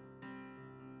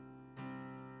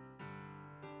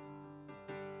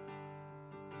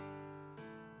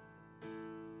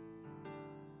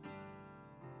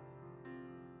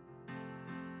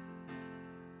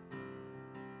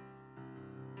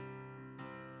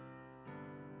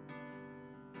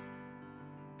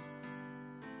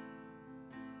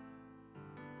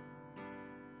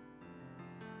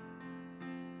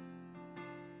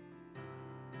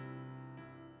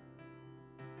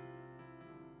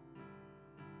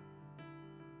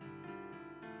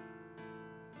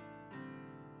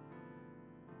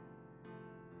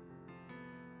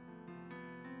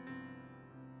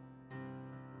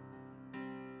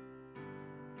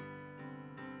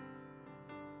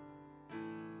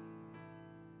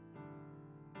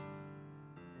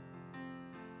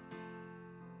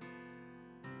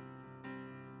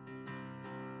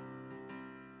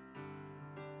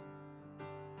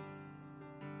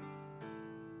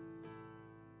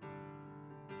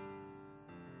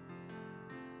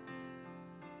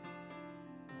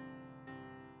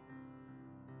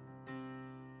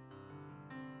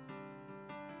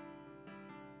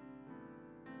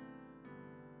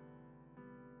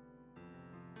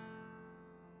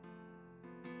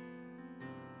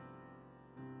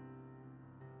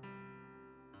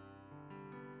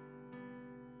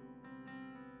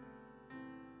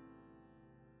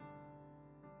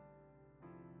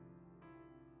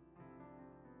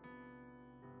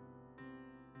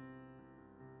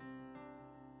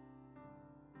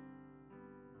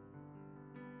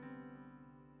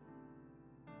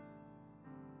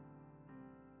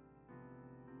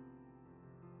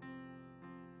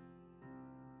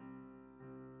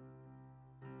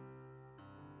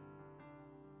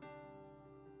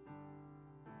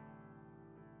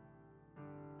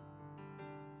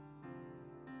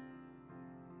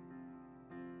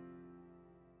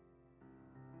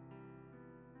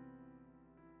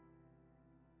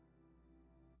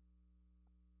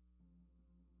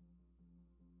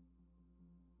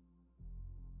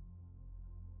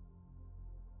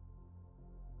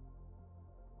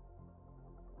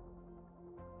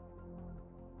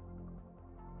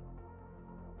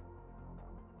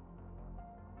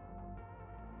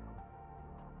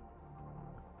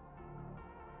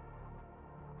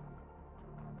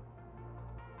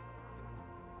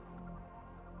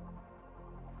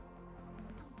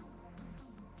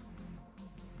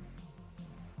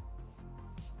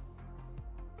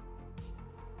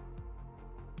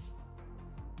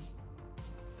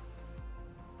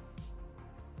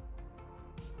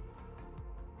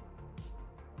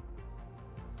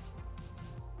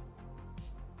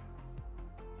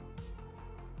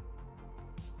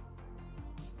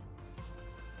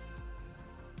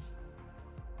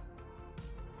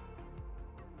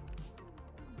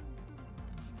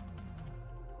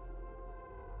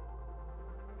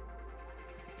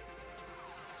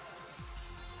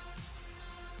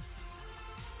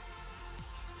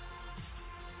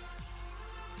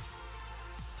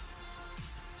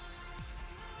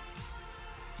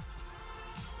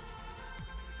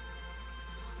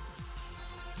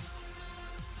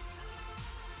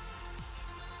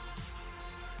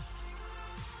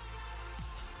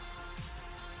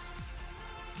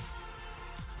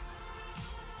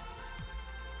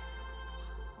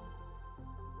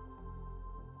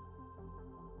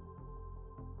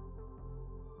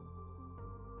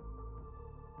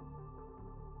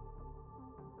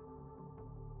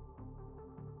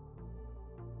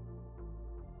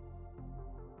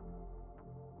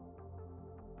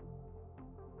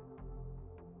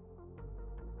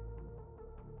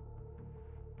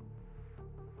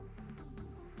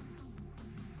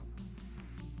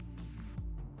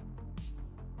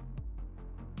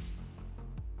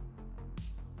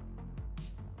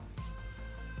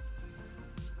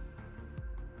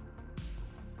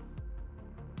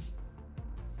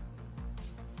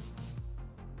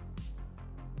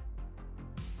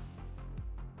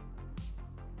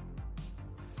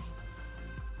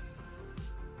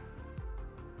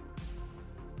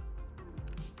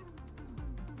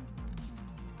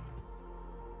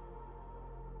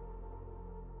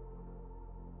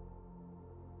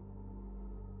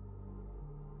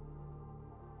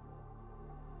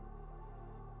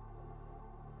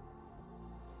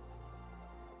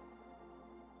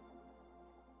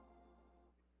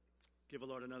 Give the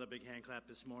Lord another big hand clap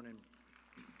this morning.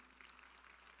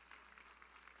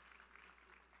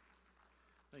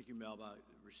 Thank you, Melba.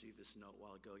 I received this note a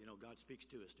while ago. You know, God speaks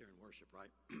to us during worship, right?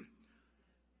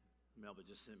 Melba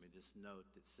just sent me this note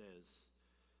that says,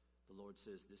 the Lord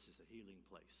says this is a healing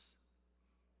place.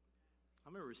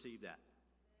 I'm going to receive that.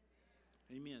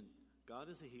 Amen.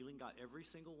 God is a healing God. Every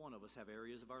single one of us have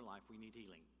areas of our life we need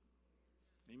healing.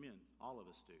 Amen. All of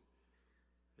us do.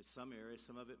 It's some areas,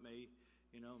 some of it may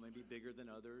be bigger than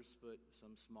others, but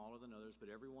some smaller than others, but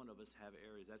every one of us have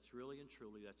areas. That's really and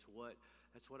truly, that's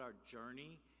what our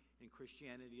journey in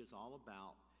Christianity is all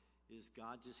about, is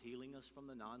God just healing us from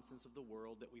the nonsense of the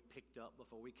world that we picked up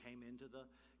before we came into the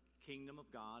kingdom of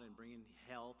God and bringing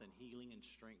health and healing and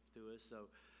strength to us.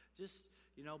 So just,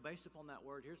 based upon that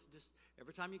word, here's just,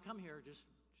 every time you come here,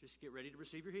 just get ready to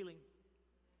receive your healing.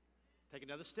 Take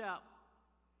another step.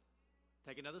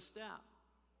 Take another step.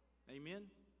 Amen.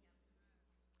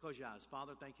 Close your eyes.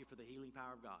 Father, thank you for the healing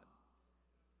power of God.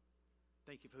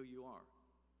 Thank you for who you are.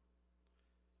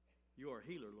 You are a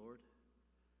healer, Lord.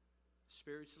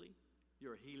 Spiritually,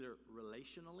 you're a healer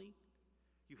relationally.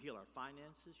 You heal our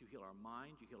finances. You heal our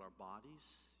mind. You heal our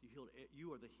bodies. You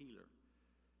are the healer.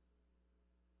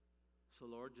 So,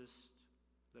 Lord, just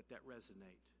let that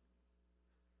resonate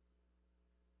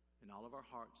in all of our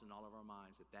hearts and all of our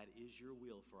minds, that is your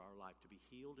will for our life, to be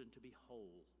healed and to be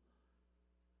whole.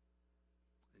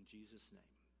 In Jesus'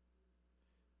 name,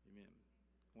 amen.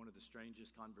 One of the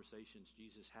strangest conversations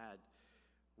Jesus had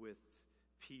with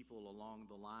people along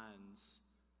the lines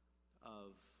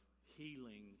of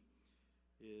healing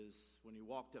is when he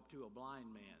walked up to a blind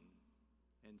man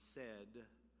and said,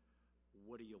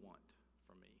 "What do you want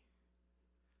from me?"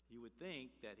 You would think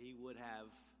that he would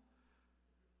have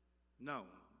known.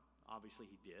 Obviously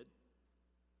he did.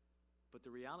 But the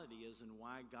reality is, and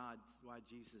why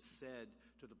Jesus said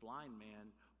to the blind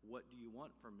man, "What do you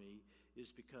want from me?"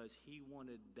 is because he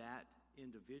wanted that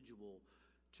individual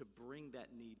to bring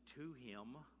that need to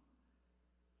him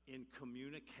in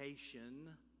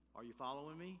communication. Are you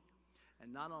following me?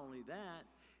 And not only that,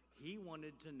 he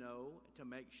wanted to know, to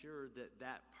make sure that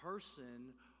that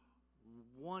person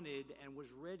wanted and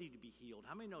was ready to be healed.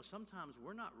 How many know sometimes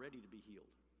we're not ready to be healed?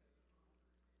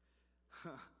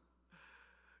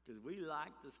 Because we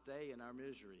like to stay in our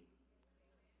misery.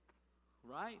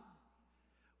 Right?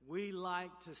 We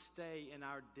like to stay in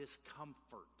our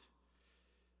discomfort.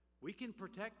 We can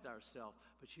protect ourselves,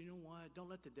 but you know what? Don't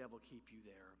let the devil keep you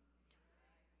there.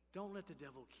 Don't let the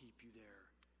devil keep you there.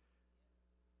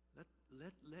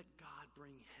 Let God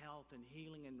bring health and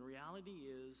healing. And the reality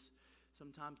is,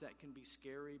 sometimes that can be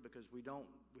scary because we don't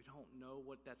know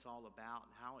what that's all about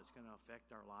and how it's going to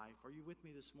affect our life. Are you with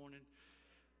me this morning?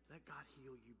 Let God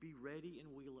heal you. Be ready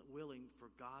and willing for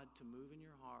God to move in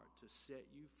your heart, to set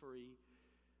you free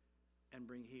and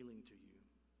bring healing to you.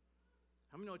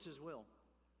 How many know it's His will?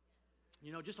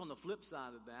 Just on the flip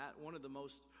side of that, one of the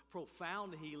most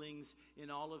profound healings in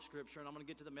all of Scripture, and I'm going to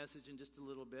get to the message in just a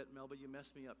little bit. Melba, you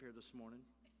messed me up here this morning,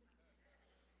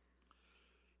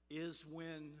 is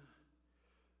when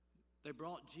they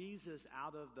brought Jesus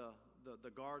out of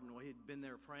the garden. Well, he'd been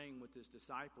there praying with his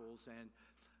disciples, and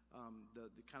the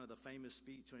kind of the famous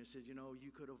speech when he said,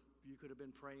 you could have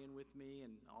been praying with me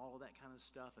and all of that kind of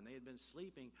stuff, and they had been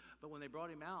sleeping. But when they brought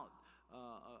him out,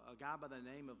 a guy by the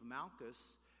name of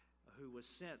Malchus, who was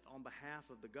sent on behalf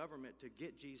of the government to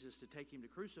get Jesus to take him to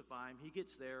crucify him, he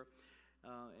gets there,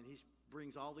 and he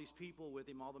brings all these people with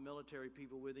him, all the military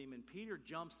people with him, and Peter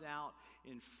jumps out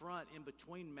in front, in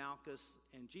between Malchus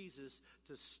and Jesus,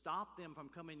 to stop them from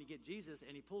coming to get Jesus,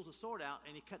 and he pulls a sword out,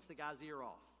 and he cuts the guy's ear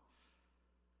off.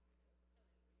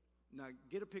 Now,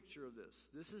 get a picture of this.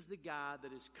 This is the guy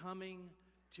that is coming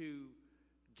to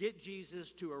get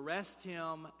Jesus, to arrest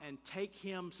him, and take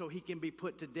him so he can be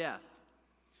put to death.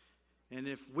 And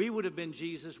if we would have been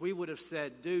Jesus, we would have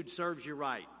said, "Dude, serves you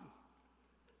right.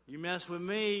 You mess with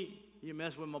me, you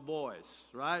mess with my boys,"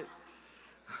 right?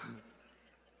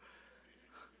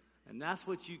 And that's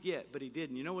what you get. But he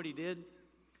didn't. You know what he did?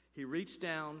 He reached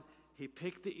down, he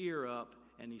picked the ear up,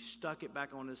 and he stuck it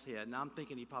back on his head. Now, I'm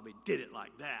thinking he probably did it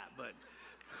like that, but...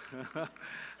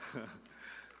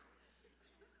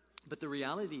 But the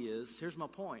reality is, here's my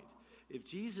point. If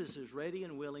Jesus is ready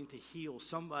and willing to heal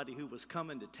somebody who was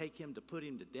coming to take him to put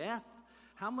him to death,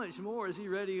 how much more is he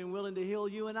ready and willing to heal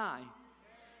you and I?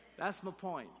 That's my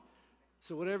point.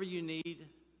 So whatever you need,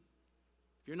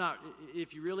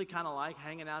 if you really kind of like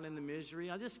hanging out in the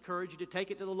misery, I just encourage you to take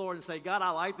it to the Lord and say, "God, I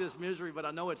like this misery, but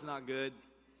I know it's not good."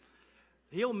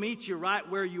 He'll meet you right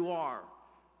where you are.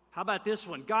 How about this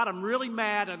one? "God, I'm really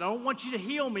mad, and I don't want you to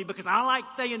heal me because I like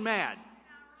staying mad."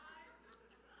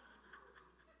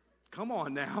 Come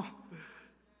on now.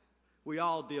 We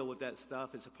all deal with that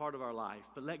stuff. It's a part of our life.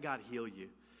 But let God heal you.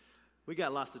 We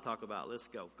got lots to talk about. Let's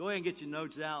go. Go ahead and get your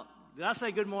notes out. Did I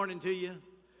say good morning to you?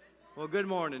 Well, good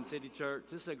morning, City Church.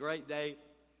 This is a great day.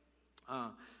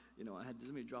 Let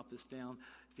me drop this down.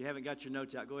 If you haven't got your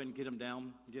notes out, go ahead and get them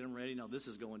down, get them ready. No, this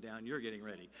is going down. You're getting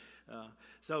ready.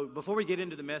 So before we get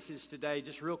into the message today,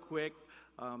 just real quick,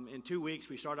 in 2 weeks,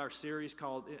 we start our series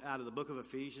called Out of the Book of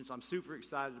Ephesians. I'm super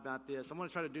excited about this. I'm going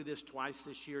to try to do this twice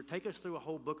this year. Take us through a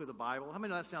whole book of the Bible. How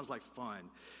many of that sounds like fun?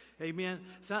 Amen.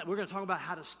 So we're going to talk about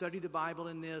how to study the Bible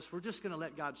in this. We're just going to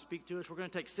let God speak to us. We're going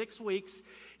to take 6 weeks,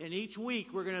 and each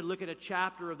week we're going to look at a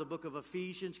chapter of the book of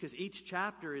Ephesians, because each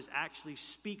chapter is actually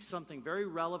speaks something very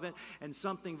relevant and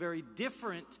something very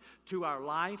different to our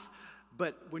life.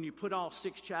 But when you put all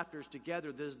 6 chapters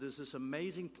together, there's this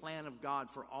amazing plan of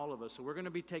God for all of us. So we're going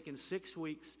to be taking 6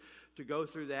 weeks to go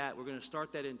through that. We're going to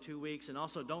start that in 2 weeks. And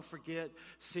also don't forget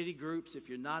city groups. If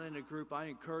you're not in a group, I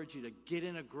encourage you to get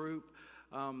in a group.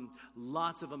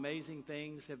 Lots of amazing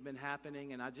things have been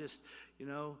happening, and I just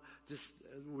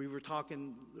we were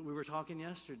talking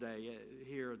yesterday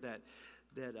here that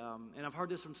and I've heard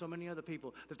this from so many other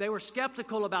people, that they were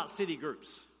skeptical about city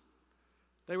groups.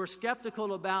 They were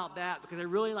skeptical about that because they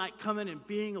really like coming and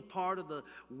being a part of the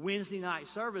Wednesday night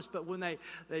service. But when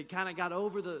they kind of got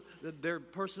over their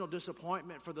personal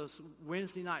disappointment for the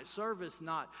Wednesday night service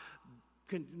not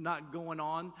going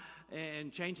on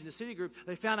and changing the city group,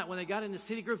 they found out when they got into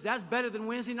city groups, that's better than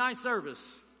Wednesday night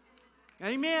service.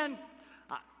 Amen.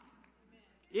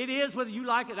 It is, whether you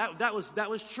like it. That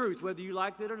was truth, whether you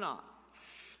liked it or not.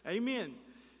 Amen.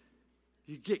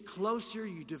 You get closer,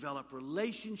 you develop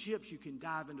relationships, you can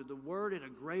dive into the Word at a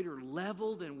greater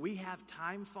level than we have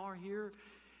time for here.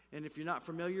 And if you're not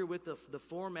familiar with the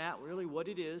format, really what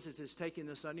it is it's taking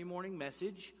the Sunday morning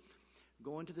message,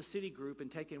 going to the city group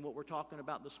and taking what we're talking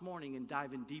about this morning and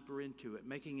diving deeper into it,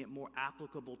 making it more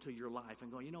applicable to your life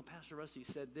and going, Pastor Rusty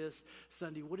said this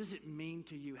Sunday. What does it mean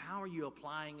to you? How are you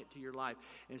applying it to your life?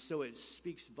 And so it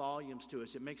speaks volumes to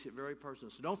us. It makes it very personal.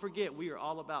 So don't forget, we are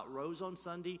all about rows on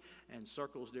Sunday and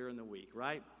circles during the week,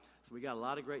 right? So we got a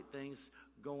lot of great things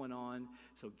going on.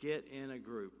 So get in a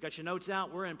group. Got your notes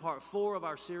out? We're in part 4 of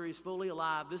our series, Fully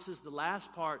Alive. This is the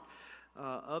last part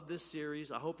of this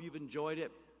series. I hope you've enjoyed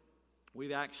it.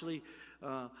 We've actually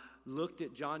looked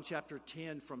at John chapter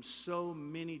 10 from so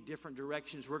many different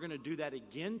directions. We're going to do that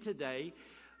again today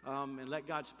and let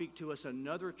God speak to us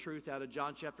another truth out of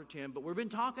John chapter 10. But we've been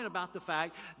talking about the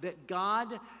fact that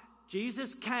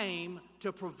Jesus came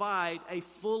to provide a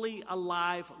fully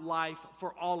alive life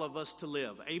for all of us to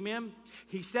live. Amen?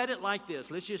 He said it like this.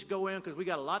 Let's just go in because we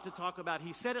got a lot to talk about.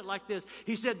 He said it like this.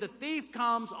 He said, the thief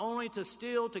comes only to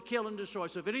steal, to kill, and destroy.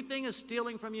 So if anything is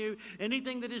stealing from you,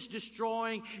 anything that is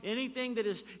destroying, anything that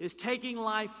is taking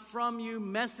life from you,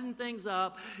 messing things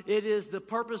up, it is the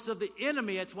purpose of the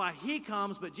enemy. That's why he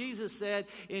comes. But Jesus said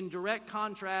in direct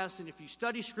contrast, and if you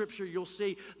study Scripture, you'll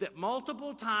see that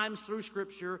multiple times through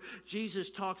Scripture,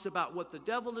 Jesus talks about what the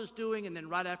devil is doing, and then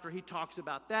right after he talks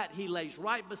about that, he lays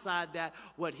right beside that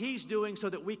what he's doing so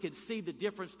that we can see the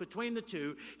difference between the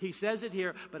two. He says it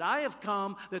here, but I have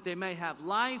come that they may have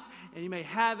life and you may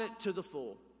have it to the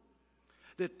full.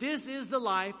 That this is the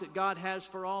life that God has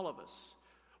for all of us.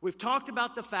 We've talked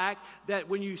about the fact that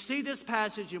when you see this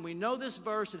passage and we know this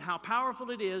verse and how powerful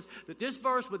it is, that this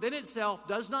verse within itself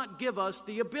does not give us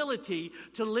the ability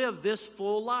to live this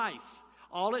full life.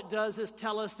 All it does is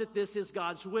tell us that this is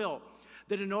God's will.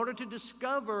 That in order to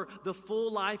discover the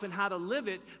full life and how to live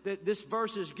it, that this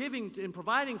verse is giving and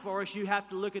providing for us, you have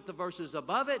to look at the verses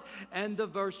above it and the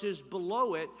verses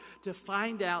below it to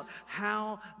find out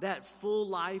how that full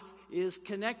life is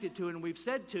connected to it. And we've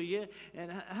said to you,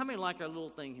 and how many like our little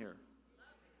thing here?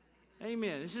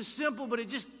 Amen. It's just simple, but it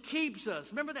just keeps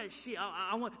us. Remember that sheep?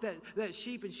 I want that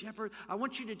sheep and shepherd. I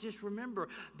want you to just remember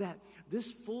that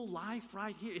this full life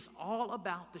right here is all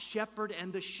about the shepherd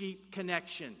and the sheep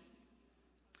connection.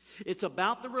 It's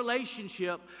about the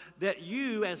relationship that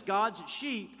you, as God's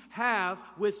sheep, have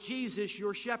with Jesus,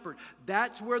 your shepherd.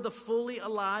 That's where the fully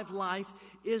alive life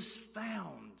is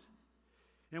found.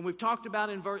 And we've talked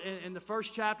about in the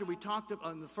first chapter,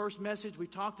 in the first message, we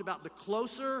talked about the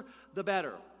closer, the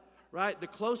better. Right? The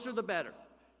closer, the better.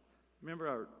 Remember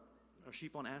our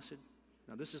sheep on acid?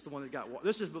 Now, this is the one that got...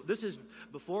 This is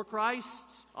before Christ,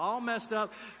 all messed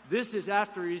up. This is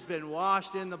after he's been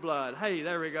washed in the blood. Hey,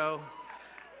 there we go.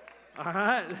 All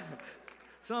right?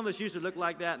 Some of us used to look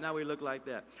like that. Now we look like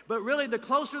that. But really, the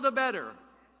closer, the better.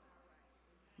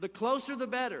 The closer, the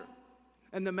better.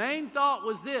 And the main thought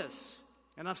was this,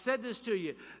 and I've said this to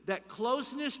you, that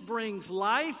closeness brings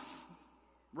life,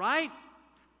 right?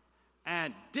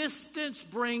 And distance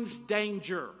brings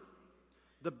danger.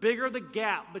 The bigger the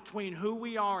gap between who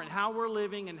we are and how we're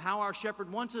living and how our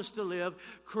shepherd wants us to live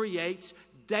creates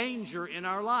danger in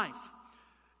our life.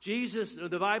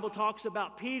 The Bible talks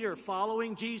about Peter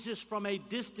following Jesus from a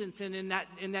distance, and in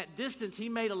that distance he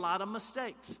made a lot of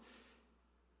mistakes.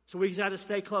 So we got to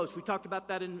stay close. We talked about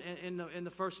that in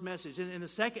the first message. In the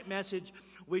second message,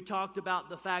 we talked about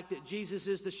the fact that Jesus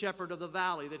is the shepherd of the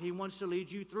valley, that he wants to lead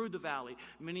you through the valley.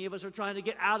 Many of us are trying to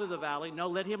get out of the valley. No,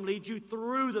 let him lead you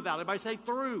through the valley. Everybody say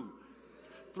through.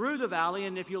 Through the valley,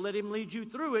 and if you let him lead you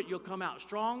through it, you'll come out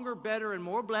stronger, better, and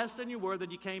more blessed than you were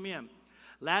than you came in.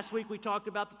 Last week we talked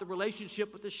about that the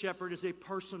relationship with the shepherd is a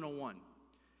personal one.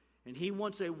 And he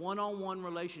wants a one-on-one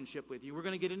relationship with you. We're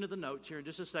going to get into the notes here in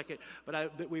just a second,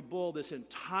 but we boil this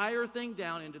entire thing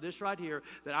down into this right here,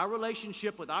 that our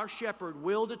relationship with our shepherd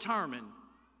will determine,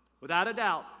 without a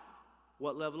doubt,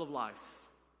 what level of life,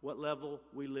 what level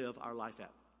we live our life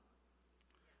at.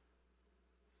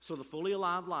 So the fully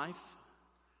alive life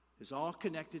is all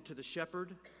connected to the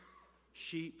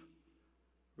shepherd-sheep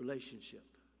relationship.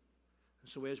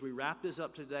 So as we wrap this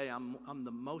up today, I'm the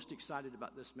most excited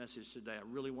about this message today. I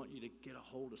really want you to get a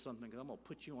hold of something, because I'm going to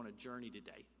put you on a journey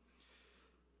today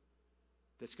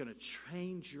that's going to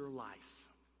change your life.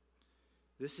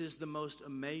 This is the most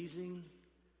amazing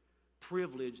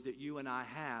privilege that you and I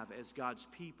have as God's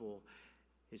people.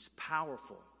 It's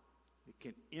powerful. It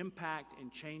can impact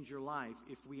and change your life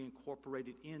if we incorporate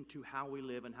it into how we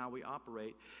live and how we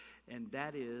operate. And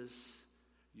that is,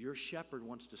 your shepherd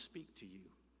wants to speak to you.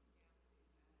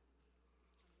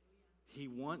 He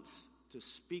wants to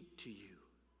speak to you.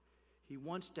 He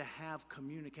wants to have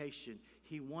communication.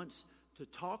 He wants to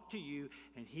talk to you,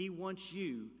 and he wants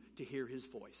you to hear his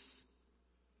voice.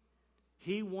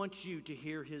 He wants you to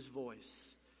hear his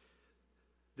voice.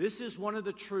 This is one of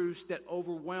the truths that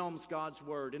overwhelms God's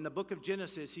word. In the book of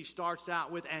Genesis, he starts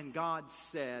out with, and God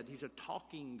said. He's a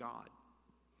talking God.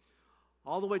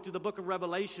 All the way through the book of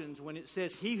Revelations, when it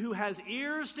says, he who has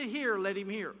ears to hear, let him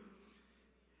hear.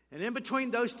 And in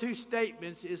between those two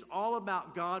statements is all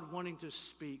about God wanting to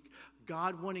speak,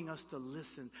 God wanting us to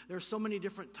listen. There are so many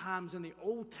different times in the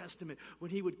Old Testament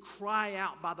when he would cry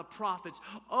out by the prophets,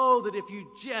 oh, that if you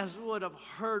just would have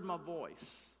heard my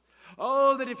voice.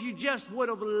 Oh, that if you just would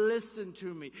have listened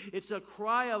to me. It's a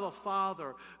cry of a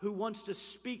father who wants to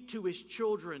speak to his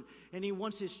children, and he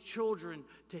wants his children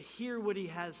to hear what he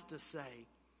has to say.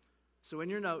 So in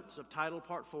your notes of title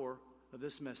part 4 of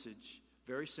this message,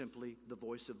 very simply, the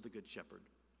voice of the Good Shepherd.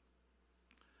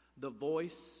 The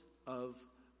voice of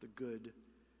the Good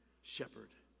Shepherd.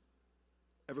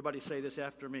 Everybody say this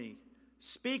after me.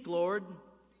 Speak, Lord.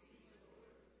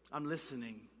 I'm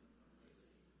listening.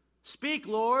 Speak,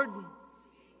 Lord.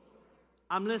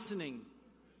 I'm listening.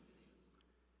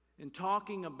 In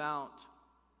talking about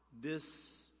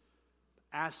this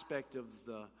aspect of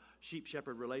the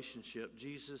sheep-shepherd relationship,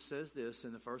 Jesus says this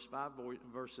in the first 5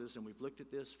 verses, and we've looked at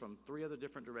this from 3 other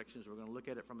different directions. We're going to look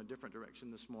at it from a different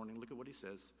direction this morning. Look at what he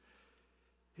says.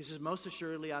 He says, most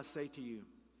assuredly I say to you,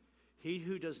 he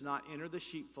who does not enter the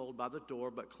sheepfold by the door,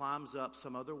 but climbs up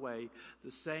some other way, the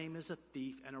same is a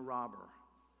thief and a robber.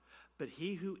 But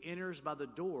he who enters by the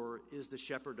door is the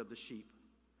shepherd of the sheep.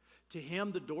 To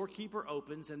him the doorkeeper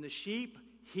opens, and the sheep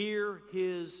hear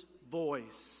his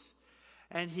voice.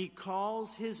 And he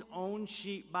calls his own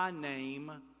sheep by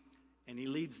name, and he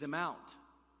leads them out.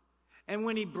 And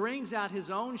when he brings out his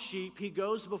own sheep, he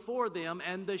goes before them,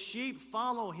 and the sheep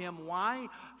follow him. Why?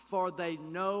 For they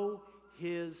know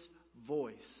his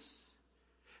voice.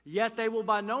 Yet they will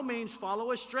by no means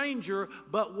follow a stranger,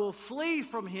 but will flee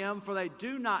from him, for they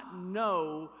do not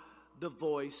know the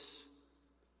voice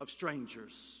of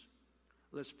strangers.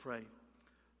 Let's pray.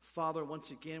 Father,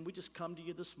 once again, we just come to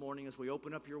you this morning as we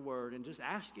open up your word and just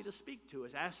ask you to speak to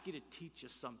us, ask you to teach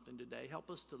us something today. Help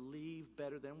us to leave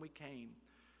better than we came,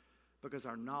 because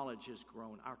our knowledge has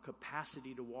grown. Our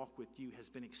capacity to walk with you has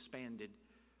been expanded.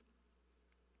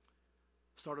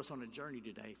 Start us on a journey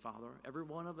today, Father. Every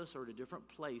one of us are at a different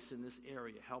place in this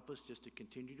area. Help us just to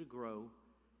continue to grow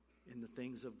in the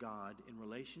things of God in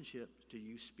relationship to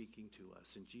you speaking to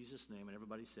us. In Jesus' name, and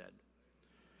everybody said,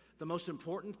 the most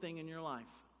important thing in your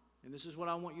life, and this is what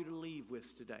I want you to leave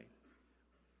with today,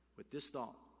 with this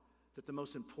thought, that the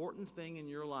most important thing in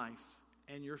your life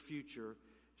and your future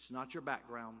is not your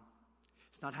background.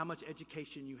 It's not how much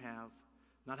education you have,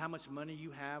 not how much money you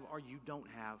have or you don't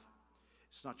have.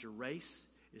 It's not your race.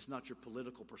 It's not your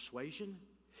political persuasion.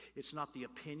 It's not the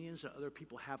opinions that other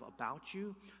people have about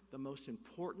you. The most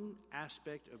important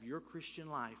aspect of your Christian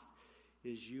life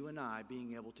is you and I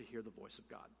being able to hear the voice of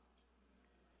God.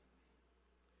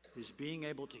 is being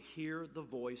able to hear the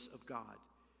voice of God.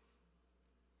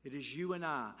 It is you and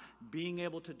I being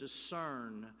able to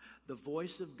discern the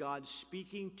voice of God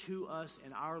speaking to us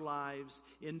in our lives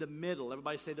in the middle.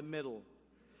 Everybody say the middle.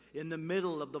 In the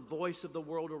middle of the voice of the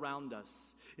world around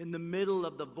us. In the middle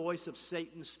of the voice of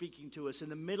Satan speaking to us. In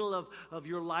the middle of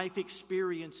your life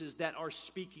experiences that are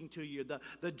speaking to you.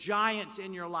 The giants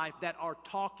in your life that are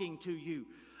talking to you.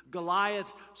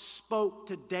 Goliath spoke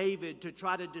to David to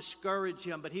try to discourage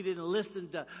him, but he didn't listen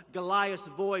to Goliath's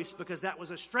voice because that was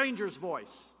a stranger's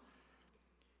voice.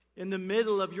 In the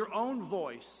middle of your own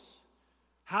voice,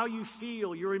 how you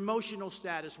feel, your emotional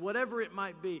status, whatever it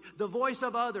might be, the voice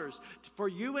of others. For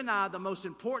you and I, the most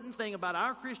important thing about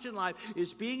our Christian life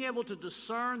is being able to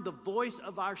discern the voice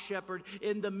of our shepherd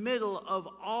in the middle of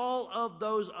all of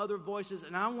those other voices.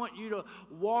 And I want you to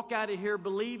walk out of here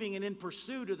believing and in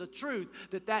pursuit of the truth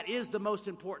that that is the most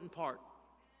important part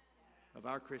of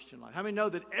our Christian life. How many know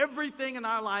that everything in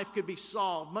our life could be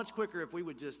solved much quicker if we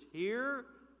would just hear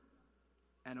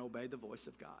and obey the voice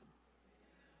of God?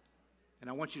 And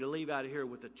I want you to leave out of here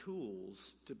with the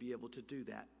tools to be able to do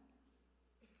that.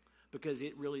 Because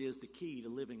it really is the key to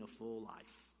living a full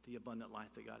life, the abundant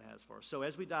life that God has for us. So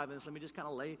as we dive in this, let me just kind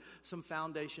of lay some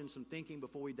foundation, some thinking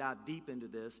before we dive deep into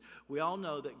this. We all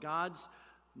know that God's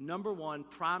number one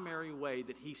primary way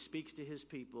that he speaks to his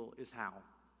people is how?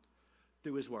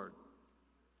 Through his word.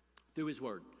 Through his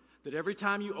word. That every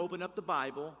time you open up the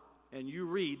Bible and you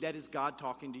read, that is God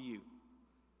talking to you.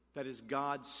 That is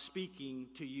God speaking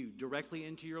to you directly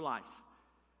into your life.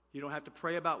 You don't have to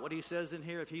pray about what he says in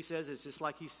here. If he says, it's just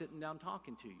like he's sitting down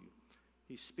talking to you.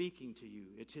 He's speaking to you.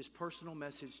 It's his personal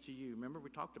message to you. Remember, we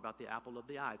talked about the apple of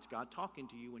the eye. It's God talking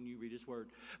to you when you read his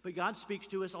word. But God speaks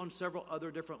to us on several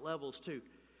other different levels too.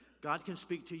 God can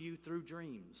speak to you through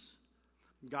dreams.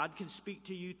 God can speak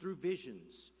to you through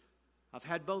visions. I've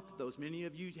had both of those. Many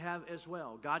of you have as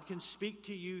well. God can speak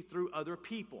to you through other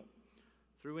people.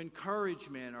 Through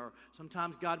encouragement, or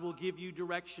sometimes God will give you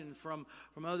direction from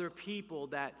other people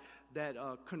that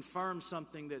confirm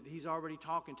something that he's already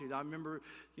talking to. I remember,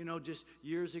 just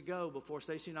years ago before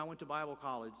Stacy and I went to Bible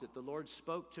college, that the Lord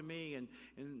spoke to me and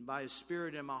by his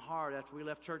Spirit in my heart after we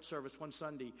left church service one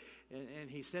Sunday, and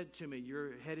he said to me,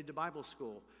 "You're headed to Bible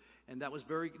school." And that was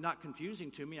very not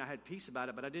confusing to me. I had peace about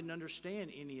it, but I didn't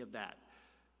understand any of that.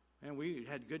 And we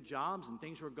had good jobs and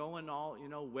things were going all,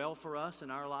 well for us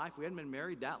in our life. We hadn't been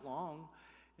married that long.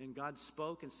 And God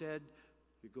spoke and said,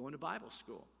 "You're going to Bible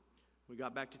school." We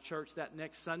got back to church that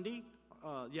next Sunday.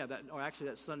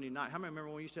 That Sunday night. How many remember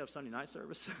when we used to have Sunday night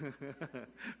service?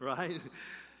 Right?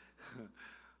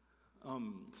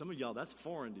 Some of y'all, that's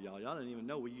foreign to y'all. Y'all didn't even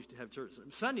know we used to have church.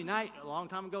 Sunday night, a long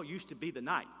time ago, used to be the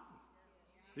night.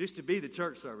 It used to be the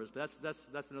church service, but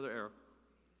that's another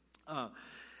era.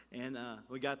 And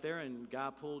we got there, and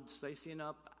God pulled Stacy and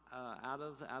up out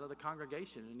of the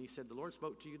congregation, and he said, "The Lord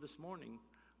spoke to you this morning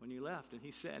when you left." And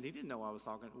he said, he didn't know I was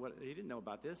talking. He didn't know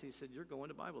about this. He said, "You're going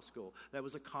to Bible school." That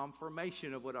was a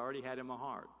confirmation of what I already had in my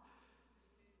heart.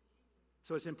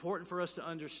 So it's important for us to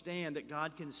understand that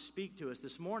God can speak to us.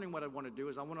 This morning, what I want to do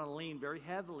is I want to lean very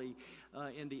heavily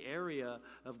in the area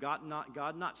of God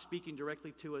not speaking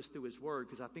directly to us through his word,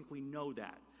 because I think we know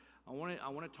that. I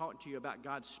want to talk to you about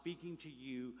God speaking to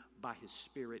you by his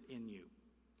Spirit in you.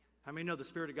 How many know the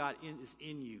Spirit of God is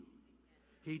in you?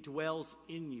 He dwells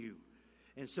in you.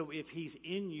 And so if he's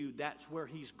in you, that's where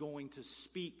he's going to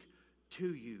speak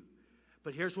to you.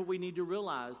 But here's what we need to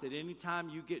realize, that anytime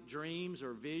you get dreams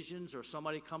or visions or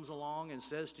somebody comes along and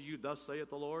says to you, "Thus saith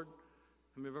the Lord,"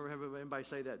 have you ever had anybody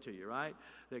say that to you, right?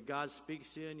 That God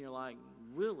speaks to you and you're like,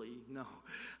 "Really?" No.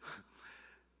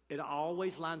 It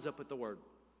always lines up with the word.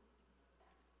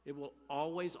 It will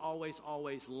always, always,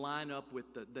 always line up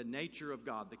with the nature of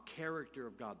God, the character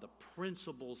of God, the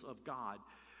principles of God.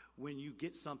 When you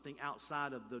get something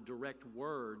outside of the direct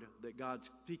word that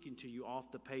God's speaking to you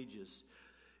off the pages.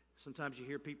 Sometimes you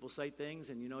hear people say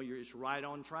things and you're just right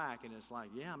on track, and it's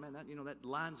like, yeah, man, that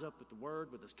lines up with the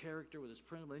word, with his character, with his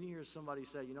principle. Then you hear somebody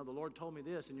say, "The Lord told me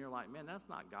this," and you're like, "Man, that's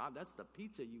not God. That's the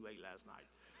pizza you ate last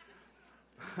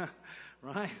night."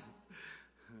 Right?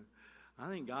 I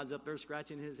think God's up there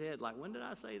scratching his head like, "When did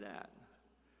I say that?"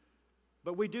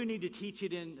 But we do need to teach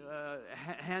it and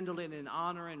handle it in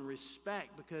honor and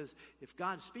respect, because if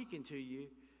God's speaking to you,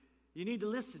 you need to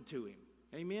listen to him.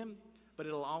 Amen? But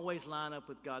it'll always line up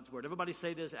with God's word. Everybody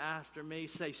say this after me.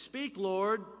 Say, "Speak,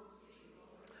 Lord.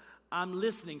 I'm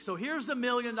listening." So here's the $1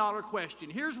 million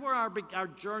question. Here's where our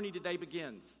journey today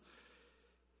begins.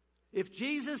 If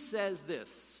Jesus says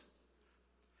this,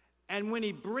 And when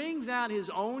he brings out his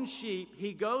own sheep,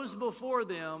 he goes before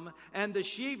them, and the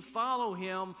sheep follow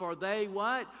him, for they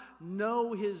what?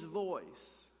 Know his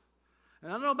voice.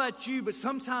 And I don't know about you, but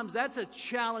sometimes that's a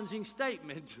challenging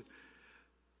statement.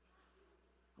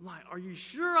 I'm like, are you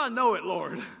sure I know it,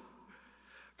 Lord?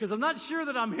 Because I'm not sure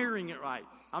that I'm hearing it right.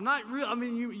 I'm not real. I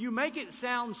mean, you make it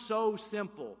sound so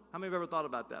simple. How many have ever thought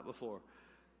about that before?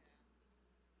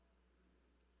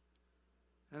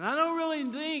 And I don't really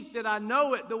think that I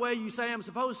know it the way you say I'm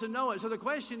supposed to know it. So the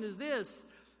question is this.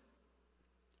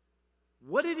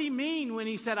 What did he mean when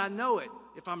he said, I know it,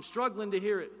 if I'm struggling to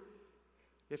hear it?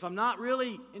 If I'm not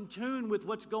really in tune with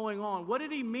what's going on? What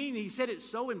did he mean? He said it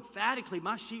so emphatically,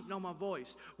 my sheep know my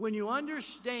voice. When you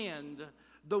understand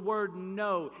the word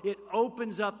know, it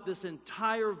opens up this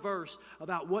entire verse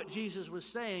about what Jesus was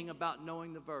saying about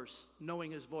knowing the verse,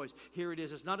 knowing his voice. Here it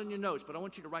is. It's not in your notes, but I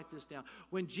want you to write this down.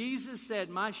 When Jesus said,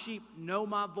 my sheep know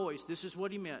my voice, this is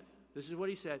what he meant. This is what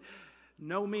he said.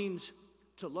 Know means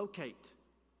to locate,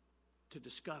 to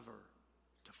discover,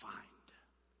 to find.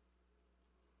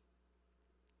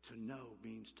 To know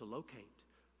means to locate,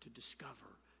 to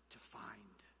discover, to find.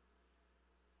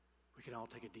 We can all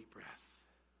take a deep breath.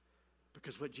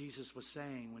 Because what Jesus was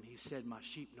saying when he said, my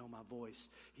sheep know my voice,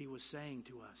 he was saying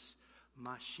to us,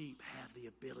 my sheep have the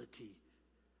ability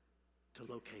to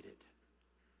locate it.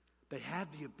 They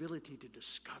have the ability to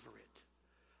discover it.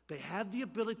 They have the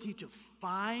ability to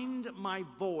find my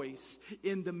voice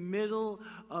in the middle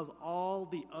of all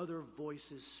the other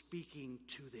voices speaking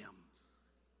to them.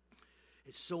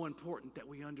 It's so important that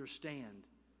we understand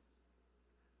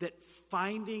that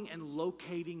finding and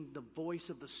locating the voice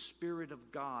of the Spirit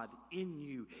of God in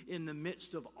you, in the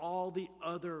midst of all the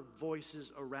other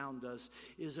voices around us,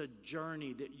 is a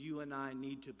journey that you and I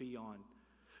need to be on.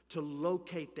 To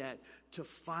locate that, to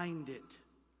find it.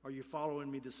 Are you following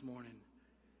me this morning?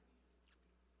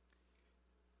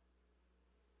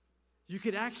 You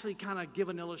could actually kind of give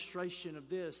an illustration of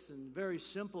this, and very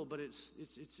simple, but it's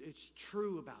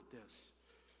true about this.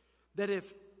 That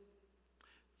if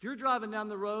you're driving down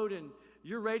the road and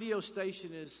your radio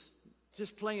station is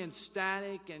just playing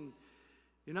static and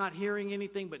you're not hearing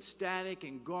anything but static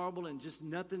and garble and just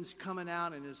nothing's coming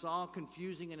out and it's all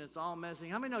confusing and it's all messy.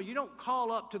 How many know you don't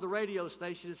call up to the radio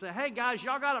station and say, hey guys,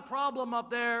 y'all got a problem up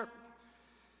there?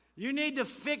 You need to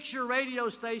fix your radio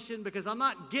station because I'm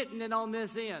not getting it on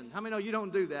this end. How many know you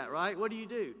don't do that, right? What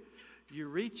do? You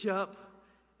reach up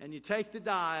and you take the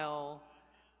dial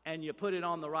and you put it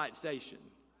on the right station.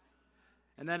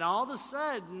 And then all of a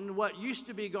sudden, what used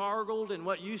to be gargled and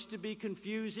what used to be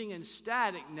confusing and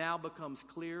static now becomes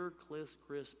clear,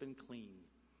 crisp, and clean.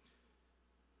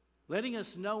 Letting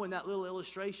us know in that little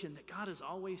illustration that God is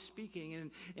always speaking.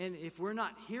 And if we're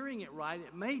not hearing it right,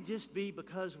 it may just be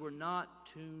because we're not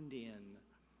tuned in.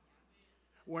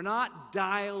 We're not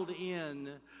dialed in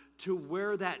to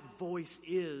where that voice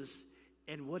is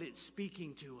and what it's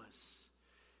speaking to us.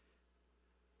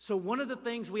 So one of the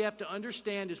things we have to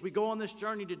understand as we go on this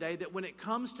journey today, that when it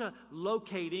comes to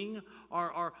locating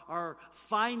or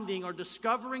finding or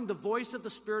discovering the voice of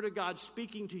the Spirit of God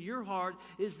speaking to your heart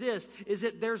is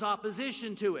that there's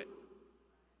opposition to it.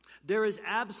 There is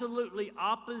absolutely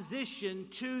opposition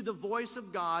to the voice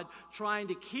of God trying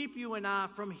to keep you and I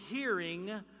from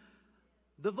hearing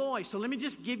the voice. So let me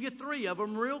just give you 3 of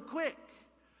them real quick.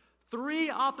 3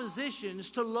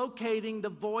 oppositions to locating the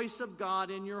voice of God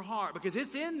in your heart. Because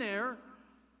it's in there.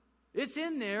 It's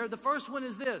in there. The first one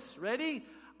is this. Ready?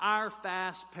 Our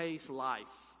fast-paced life.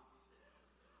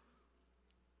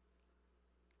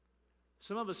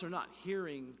 Some of us are not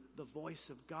hearing the voice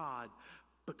of God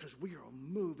because we are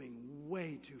moving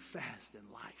way too fast in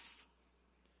life.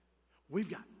 We've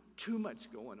got too much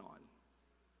going on.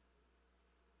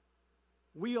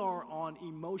 We are on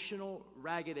emotional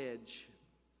ragged edge.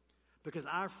 Because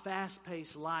our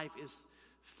fast-paced life is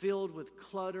filled with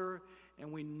clutter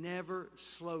and we never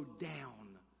slow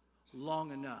down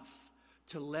long enough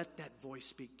to let that voice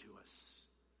speak to us.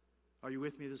 Are you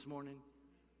with me this morning?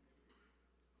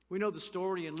 We know the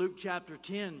story in Luke chapter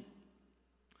 10.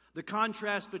 The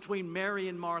contrast between Mary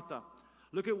and Martha.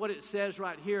 Look at what it says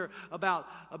right here about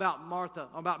Martha,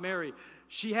 about Mary.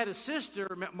 She had a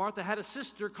sister, Martha had a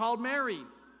sister called Mary.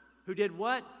 Who did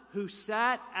what? Who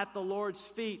sat at the Lord's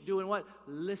feet doing what?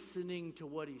 Listening to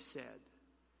what he said.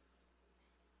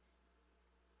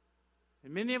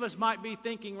 And many of us might be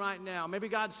thinking right now, maybe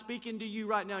God's speaking to you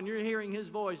right now and you're hearing his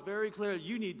voice very clearly.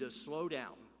 You need to slow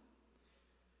down.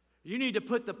 You need to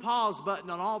put the pause button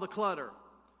on all the clutter.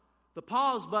 The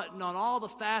pause button on all the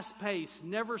fast-paced,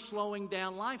 never slowing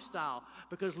down lifestyle.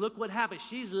 Because look what happens.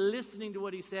 She's listening to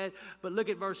what he said. But look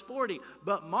at verse 40.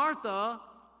 But Martha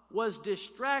was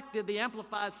distracted. The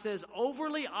Amplified says,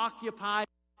 overly occupied,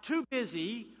 too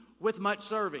busy with much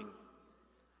serving.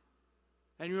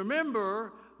 And you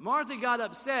remember, Martha got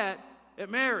upset at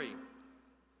Mary.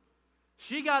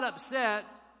 She got upset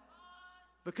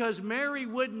because Mary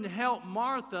wouldn't help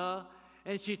Martha,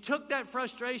 and she took that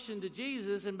frustration to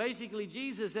Jesus, and basically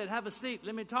Jesus said, have a seat.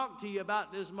 Let me talk to you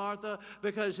about this, Martha,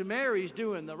 because Mary's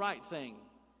doing the right thing.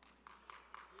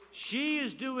 She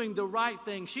is doing the right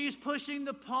thing. She's pushing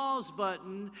the pause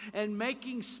button and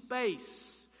making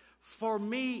space for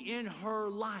me in her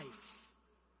life.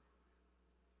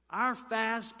 Our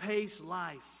fast-paced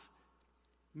life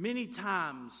many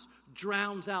times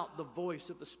drowns out the voice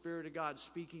of the Spirit of God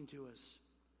speaking to us.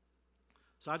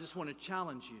 So I just want to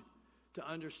challenge you to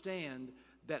understand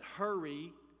that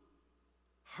hurry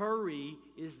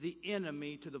is the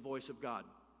enemy to the voice of God.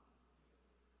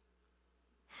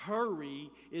 Hurry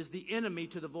is the enemy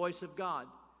to the voice of God.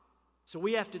 So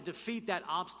we have to defeat that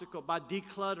obstacle by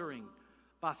decluttering,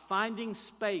 by finding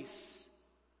space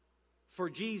for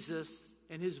Jesus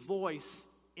and His voice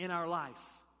in our life.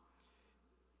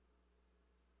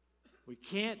 We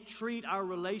can't treat our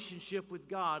relationship with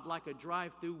God like a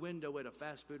drive-through window at a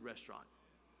fast food restaurant.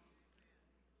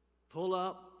 Pull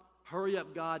up, hurry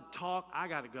up, God, talk, I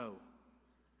got to go.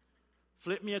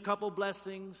 Flip me a couple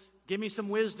blessings, give me some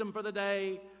wisdom for the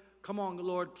day. Come on,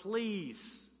 Lord,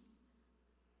 please.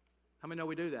 How many know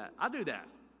we do that? I do that.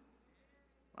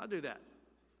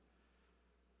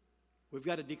 We've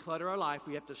got to declutter our life.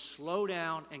 We have to slow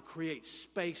down and create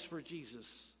space for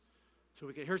Jesus.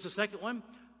 So here's the second one.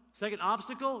 Second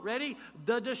obstacle, ready?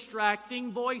 The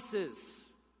distracting voices.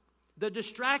 The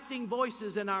distracting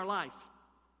voices in our life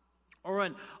are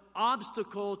an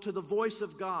obstacle to the voice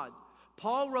of God.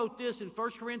 Paul wrote this in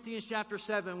 1 Corinthians chapter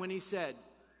 7 when he said,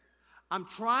 I'm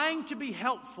trying to be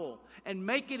helpful and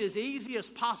make it as easy as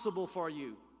possible for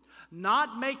you,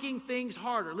 not making things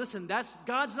harder. Listen,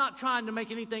 God's not trying to make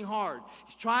anything hard.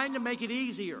 He's trying to make it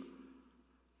easier.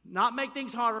 Not make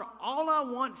things harder. All I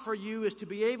want for you is to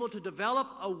be able to develop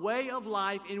a way of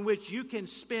life in which you can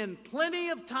spend plenty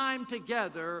of time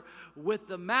together with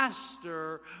the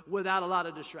Master without a lot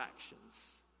of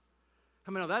distractions.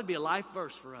 I mean, that'd be a life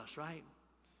verse for us, right?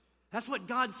 That's what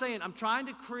God's saying. I'm trying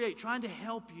to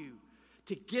help you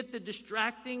to get the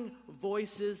distracting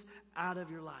voices out of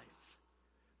your life.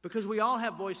 Because we all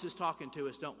have voices talking to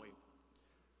us, don't we?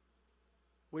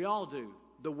 We all do.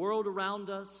 The world around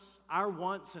us, our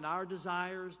wants and our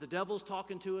desires, the devil's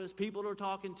talking to us, people are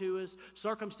talking to us,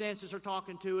 circumstances are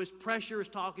talking to us, pressure is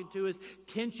talking to us,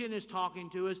 tension is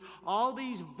talking to us. All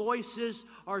these voices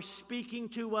are speaking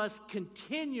to us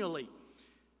continually.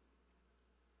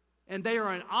 And they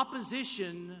are in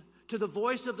opposition to the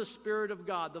voice of the Spirit of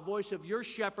God, the voice of your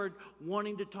shepherd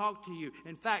wanting to talk to you.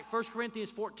 In fact, 1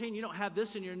 Corinthians 14, you don't have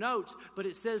this in your notes, but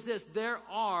it says this,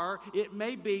 it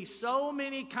may be so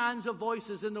many kinds of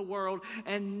voices in the world,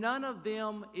 and none of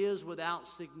them is without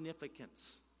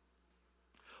significance.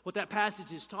 What that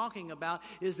passage is talking about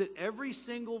is that every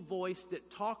single voice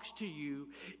that talks to you,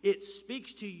 it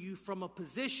speaks to you from a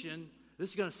position, this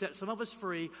is going to set some of us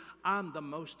free, I'm the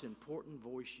most important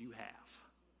voice you have.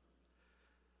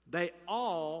 They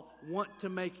all want to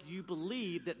make you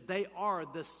believe that they are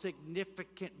the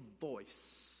significant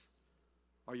voice.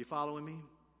 Are you following me?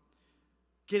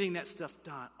 Getting that stuff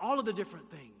done. All of the different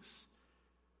things.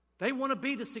 They want to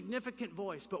be the significant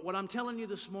voice. But what I'm telling you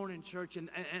this morning, church, and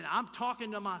I'm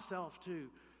talking to myself too,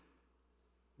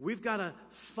 we've got to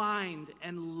find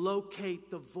and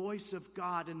locate the voice of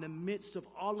God in the midst of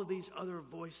all of these other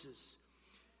voices.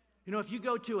 You know, if you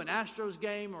go to an Astros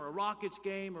game or a Rockets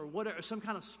game or whatever, some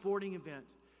kind of sporting event,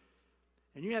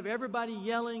 and you have everybody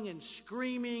yelling and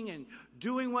screaming and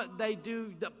doing what they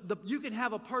do, you can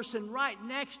have a person right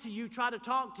next to you try to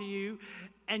talk to you,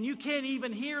 and you can't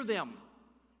even hear them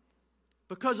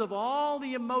because of all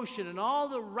the emotion and all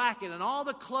the racket and all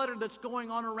the clutter that's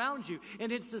going on around you. And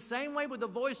it's the same way with the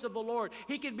voice of the Lord.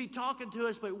 He could be talking to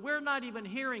us, but we're not even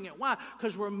hearing it. Why?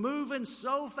 Because we're moving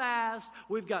so fast.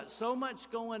 We've got so much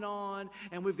going on,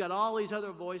 and we've got all these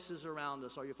other voices around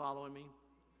us. Are you following me?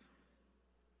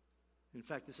 In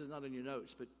fact, this is not in your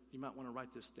notes, but you might want to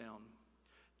write this down.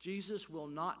 Jesus will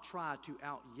not try to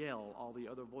out-yell all the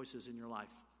other voices in your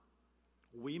life.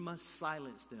 We must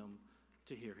silence them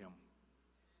to hear him.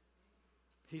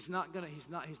 He's not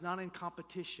in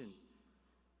competition.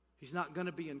 He's not going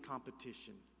to be in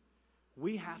competition.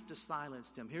 We have to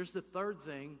silence them. Here's the third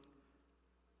thing.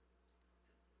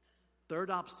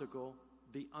 Third obstacle,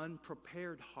 the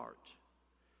unprepared heart.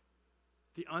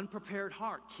 The unprepared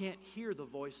heart can't hear the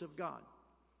voice of God.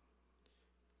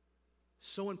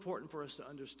 So important for us to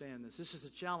understand this. This is a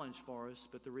challenge for us,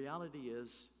 but the reality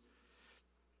is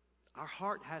our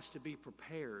heart has to be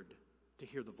prepared to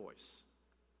hear the voice.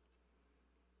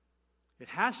 It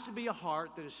has to be a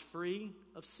heart that is free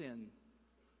of sin.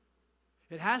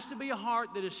 It has to be a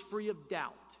heart that is free of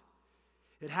doubt.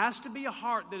 It has to be a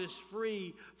heart that is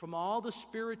free from all the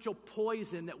spiritual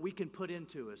poison that we can put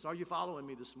into us. Are you following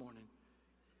me this morning?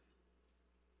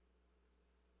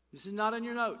 This is not in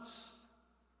your notes,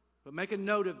 but make a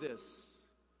note of this.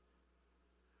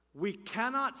 We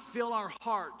cannot fill our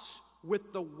hearts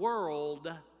with the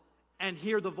world and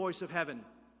hear the voice of heaven.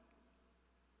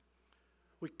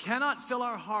 We cannot fill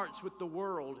our hearts with the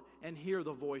world and hear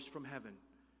the voice from heaven.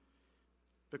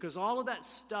 Because all of that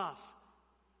stuff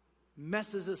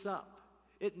messes us up.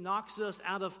 It knocks us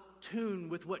out of tune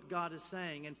with what God is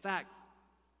saying. In fact,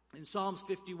 in Psalms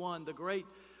 51, the great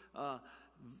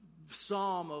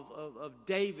psalm of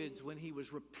David's, when he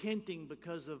was repenting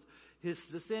because of the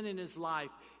sin in his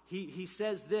life, he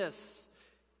says this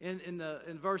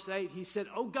in verse 8. He said,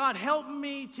 "Oh God, help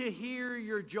me to hear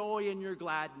your joy and your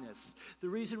gladness." The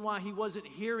reason why he wasn't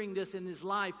hearing this in his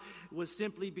life was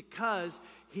simply because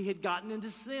he had gotten into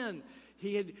sin.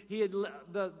 He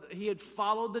had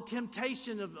followed the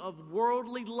temptation of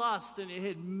worldly lust, and it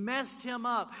had messed him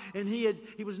up. And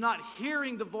he was not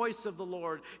hearing the voice of the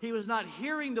Lord. He was not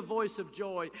hearing the voice of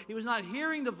joy. He was not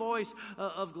hearing the voice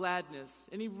of gladness.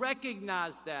 And he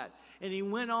recognized that. And he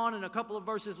went on, and a couple of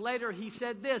verses later, he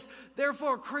said this,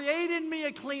 "Therefore create in me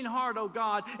a clean heart, O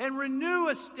God, and renew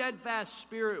a steadfast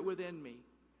spirit within me."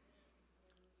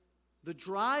 The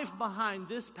drive behind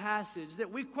this passage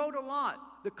that we quote a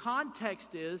lot, the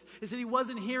context is that he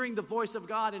wasn't hearing the voice of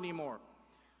God anymore.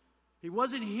 He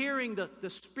wasn't hearing the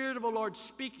Spirit of the Lord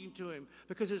speaking to him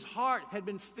because his heart had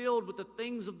been filled with the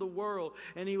things of the world,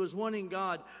 and he was wanting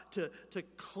God to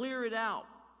clear it out.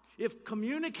 If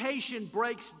communication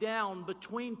breaks down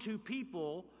between two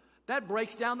people, that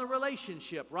breaks down the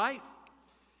relationship, right?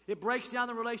 It breaks down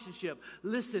the relationship.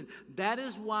 Listen, that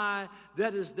is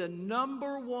the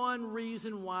number one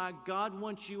reason why God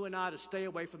wants you and I to stay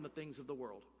away from the things of the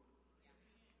world.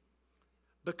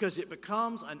 Because it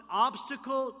becomes an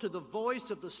obstacle to the voice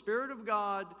of the Spirit of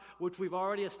God, which we've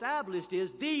already established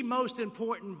is the most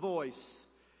important voice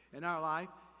in our life.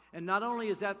 And not only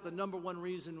is that the number one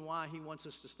reason why he wants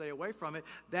us to stay away from it,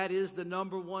 that is the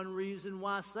number one reason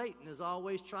why Satan is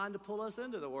always trying to pull us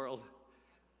into the world.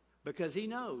 Because he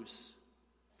knows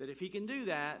that if he can do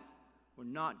that, we're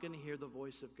not going to hear the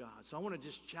voice of God. So I want to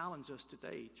just challenge us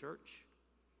today, church.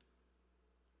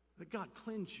 Let God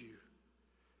cleanse you.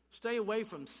 Stay away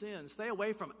from sin. Stay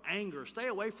away from anger. Stay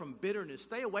away from bitterness.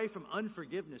 Stay away from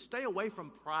unforgiveness. Stay away from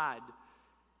pride.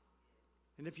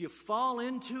 And if you fall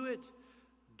into it,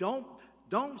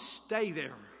 don't stay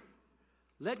there.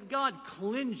 Let God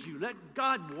cleanse you. Let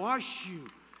God wash you.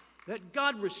 Let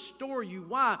God restore you.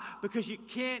 Why? Because you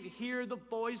can't hear the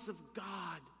voice of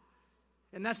God.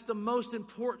 And that's the most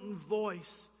important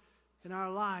voice in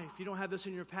our life. You don't have this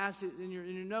in your passage, in your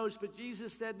notes, but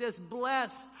Jesus said this,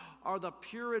 "Blessed are the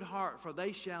pure at heart, for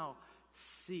they shall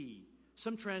see."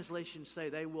 Some translations say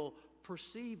they will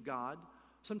perceive God.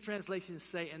 Some translations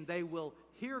say, and they will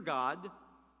hear God.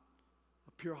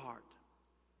 A pure heart.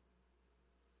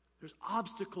 There's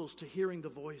obstacles to hearing the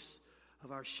voice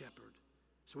of our shepherd.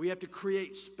 So we have to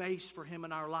create space for him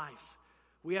in our life.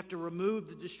 We have to remove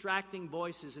the distracting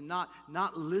voices and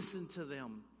not listen to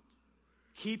them.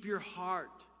 Keep your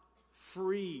heart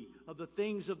free of the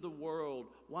things of the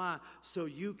world. Why? So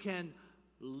you can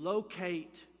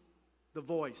locate the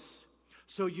voice.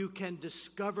 So you can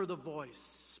discover the voice.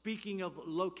 Speaking of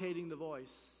locating the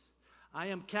voice, I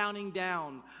am counting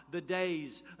down the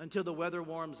days until the weather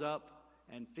warms up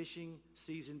and fishing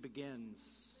season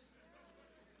begins.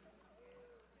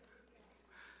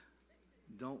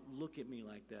 Don't look at me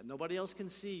like that. Nobody else can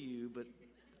see you, but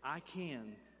I can.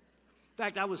 In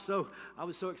fact, I was so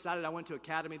excited. I went to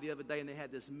Academy the other day, and they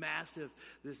had this massive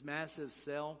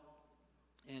sale,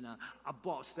 and I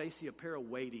bought Stacy a pair of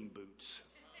wading boots.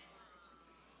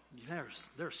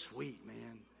 They're sweet,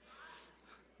 man.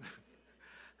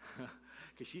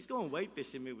 Because she's going wade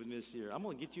fishing with me this year. I'm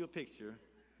going to get you a picture.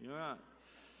 You're right.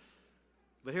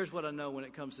 But here's what I know when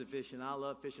it comes to fishing. I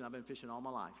love fishing. I've been fishing all my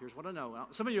life. Here's what I know.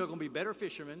 Some of you are going to be better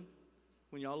fishermen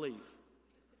when y'all leave.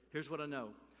 Here's what I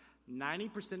know.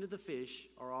 90% of the fish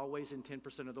are always in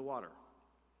 10% of the water.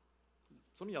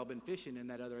 Some of y'all have been fishing in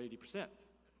that other 80%.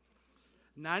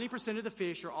 90% of the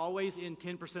fish are always in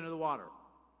 10% of the water.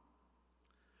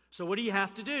 So what do you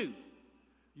have to do?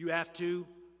 You have to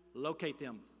locate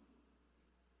them.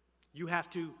 You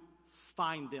have to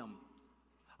find them.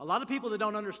 A lot of people that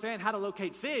don't understand how to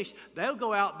locate fish, they'll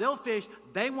go out, they'll fish,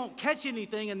 they won't catch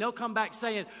anything, and they'll come back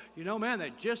saying, you know, man,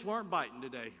 they just weren't biting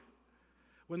today.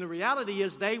 When the reality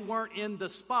is they weren't in the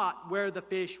spot where the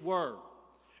fish were.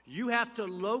 You have to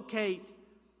locate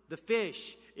the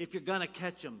fish if you're going to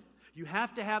catch them. You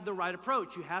have to have the right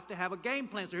approach. You have to have a game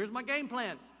plan. So here's my game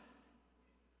plan.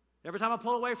 Every time I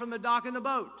pull away from the dock in the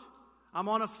boat, I'm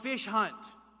on a fish hunt.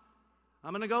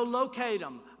 I'm going to go locate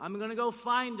them. I'm going to go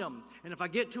find them. And if I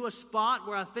get to a spot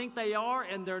where I think they are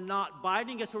and they're not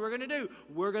biting, guess what we're going to do?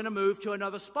 We're going to move to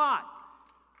another spot.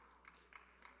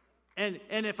 And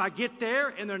if I get there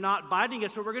and they're not biting,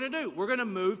 guess what we're going to do? We're going to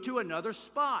move to another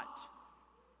spot.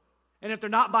 And if they're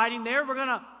not biting there, we're going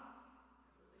to...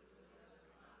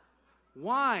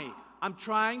 Why? I'm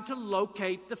trying to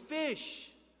locate the fish.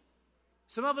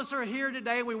 Some of us are here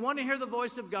today and we want to hear the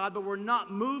voice of God, but we're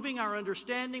not moving our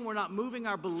understanding. We're not moving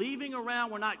our believing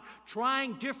around. We're not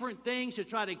trying different things to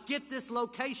try to get this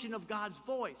location of God's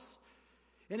voice.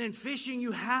 And in fishing,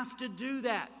 you have to do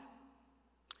that.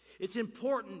 It's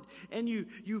important, and you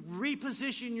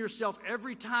reposition yourself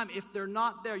every time if they're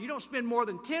not there. You don't spend more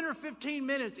than 10 or 15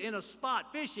 minutes in a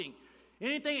spot fishing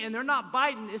anything, and they're not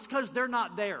biting. It's because they're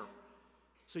not there.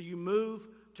 So you move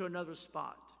to another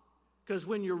spot. Because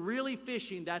when you're really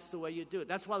fishing, that's the way you do it.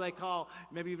 That's why they call,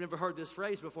 maybe you've never heard this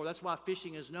phrase before, that's why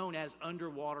fishing is known as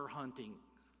underwater hunting.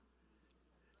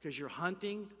 Because you're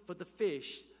hunting for the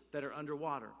fish that are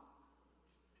underwater.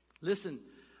 Listen,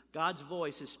 God's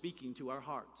voice is speaking to our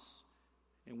hearts,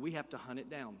 and we have to hunt it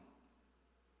down.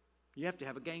 You have to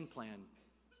have a game plan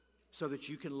so that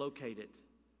you can locate it.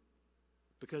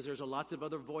 Because there's lots of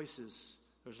other voices.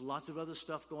 There's lots of other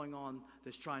stuff going on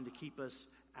that's trying to keep us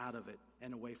out of it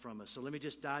and away from us. So let me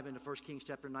just dive into 1 Kings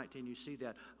chapter 19. You see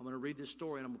that. I'm going to read this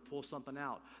story, and I'm going to pull something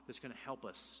out that's going to help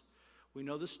us. We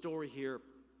know the story here,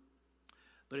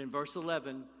 but in verse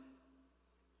 11,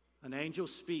 an angel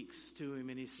speaks to him,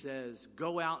 and he says,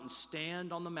 go out and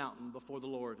stand on the mountain before the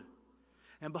Lord.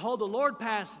 And behold, the Lord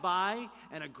passed by,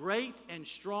 and a great and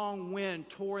strong wind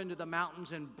tore into the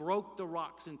mountains and broke the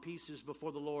rocks in pieces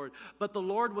before the Lord. But the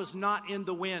Lord was not in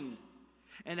the wind.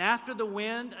 And after the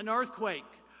wind, an earthquake.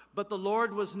 But the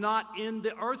Lord was not in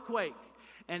the earthquake.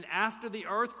 And after the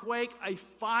earthquake, a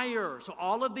fire. So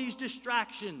all of these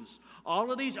distractions,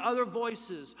 all of these other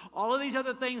voices, all of these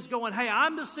other things going, hey,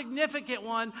 I'm the significant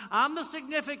one. I'm the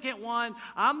significant one.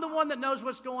 I'm the one that knows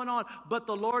what's going on. But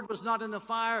the Lord was not in the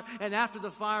fire. And after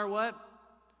the fire, what?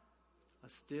 A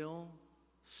still,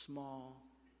 small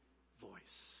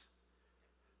voice.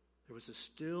 There was a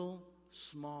still,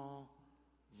 small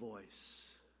voice.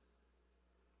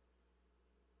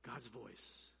 God's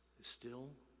voice is still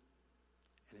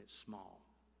and it's small.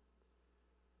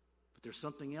 But there's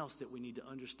something else that we need to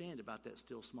understand about that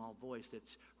still small voice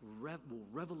that will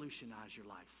revolutionize your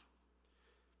life.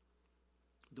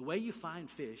 The way you find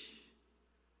fish,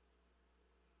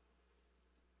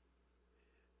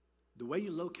 the way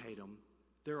you locate them,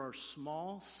 there are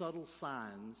small, subtle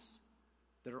signs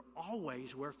that are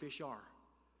always where fish are.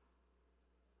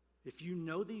 If you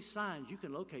know these signs, you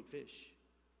can locate fish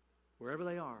wherever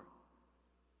they are.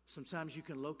 Sometimes you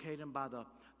can locate them by the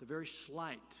very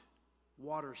slight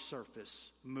water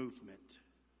surface movement.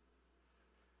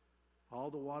 All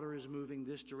the water is moving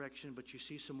this direction, but you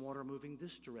see some water moving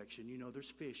this direction. You know there's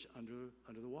fish under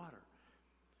the water.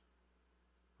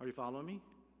 Are you following me?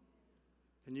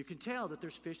 And you can tell that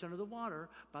there's fish under the water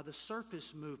by the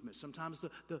surface movement. Sometimes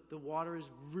the water is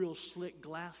real slick,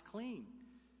 glass clean.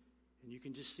 And you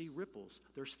can just see ripples.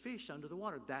 There's fish under the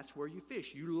water. That's where you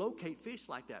fish. You locate fish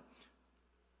like that.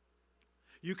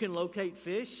 You can locate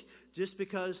fish just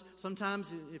because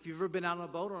sometimes if you've ever been out on a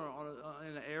boat or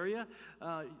in an area,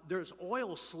 there's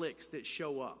oil slicks that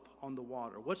show up on the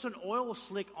water. What's an oil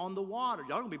slick on the water?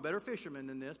 Y'all are going to be better fishermen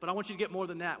than this, but I want you to get more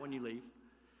than that when you leave.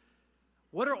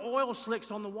 What are oil slicks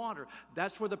on the water?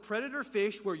 That's where the predator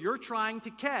fish, where you're trying to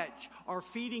catch, are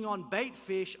feeding on bait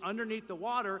fish underneath the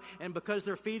water. And because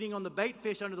they're feeding on the bait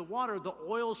fish under the water, the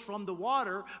oils from the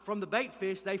water, from the bait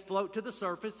fish, they float to the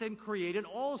surface and create an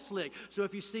oil slick. So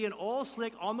if you see an oil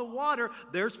slick on the water,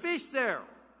 there's fish there.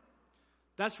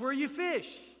 That's where you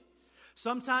fish.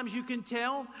 Sometimes you can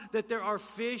tell that there are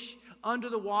fish under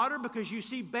the water because you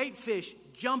see bait fish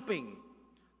jumping.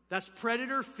 That's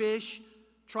predator fish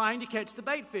trying to catch the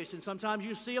bait fish. And sometimes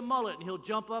you see a mullet and he'll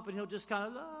jump up and he'll just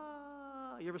kind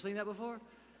of, You ever seen that before?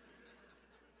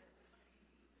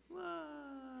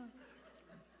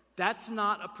 That's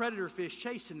not a predator fish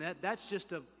chasing that. That's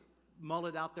just a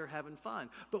mullet out there having fun.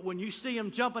 But when you see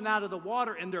them jumping out of the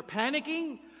water and they're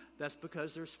panicking, that's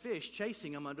because there's fish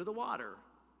chasing them under the water.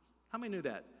 How many knew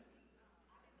that?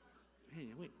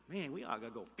 we ought to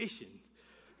go fishing.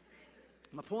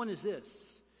 My point is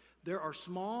this. There are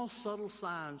small, subtle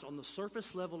signs on the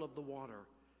surface level of the water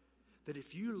that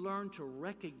if you learn to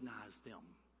recognize them,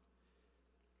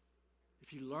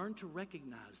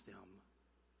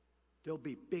 there'll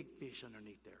be big fish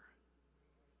underneath there.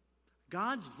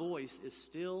 God's voice is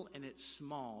still and it's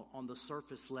small on the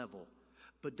surface level,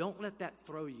 but don't let that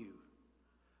throw you.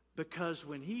 Because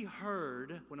when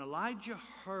Elijah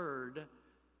heard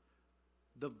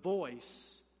the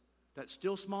voice, that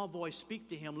still small voice speak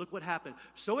to him, look what happened.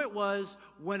 So it was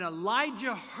when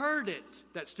Elijah heard it,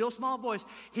 that still small voice,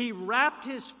 he wrapped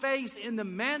his face in the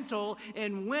mantle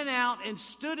and went out and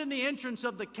stood in the entrance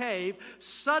of the cave.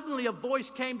 Suddenly a voice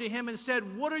came to him and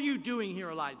said, "What are you doing here,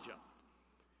 Elijah?"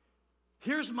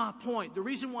 Here's my point. The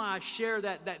reason why I share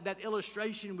that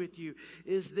illustration with you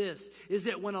is this, is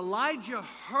that when Elijah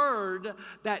heard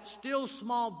that still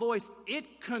small voice,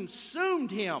 it consumed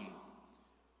him.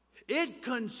 It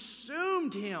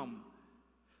consumed him.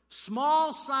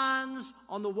 Small signs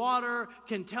on the water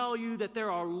can tell you that there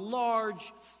are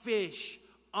large fish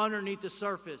underneath the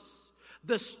surface.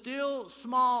 The still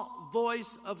small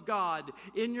voice of God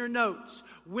in your notes.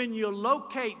 When you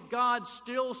locate God's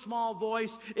still small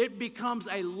voice, it becomes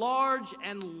a large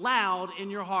and loud in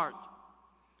your heart.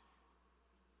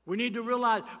 We need to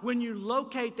realize when you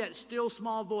locate that still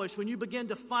small voice, when you begin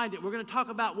to find it, we're going to talk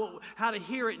about how to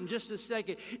hear it in just a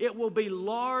second. It will be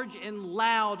large and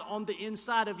loud on the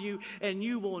inside of you, and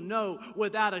you will know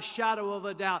without a shadow of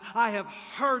a doubt, I have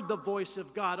heard the voice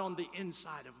of God on the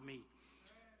inside of me.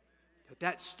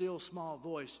 That still small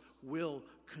voice will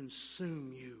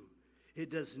consume you. It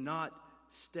does not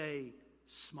stay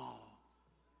small.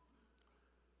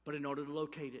 But in order to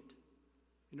locate it,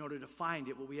 in order to find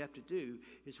it, what we have to do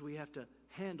is we have to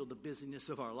handle the busyness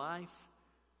of our life,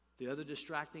 the other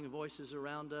distracting voices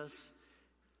around us,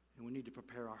 and we need to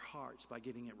prepare our hearts by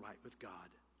getting it right with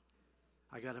God.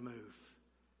 I got to move.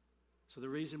 So the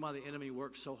reason why the enemy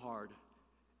works so hard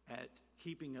at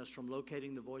keeping us from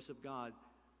locating the voice of God,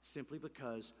 simply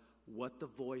because what the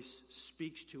voice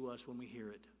speaks to us when we hear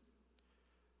it.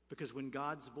 Because when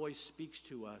God's voice speaks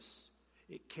to us,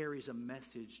 it carries a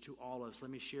message to all of us. Let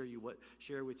me share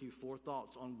with you 4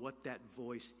 thoughts on what that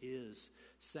voice is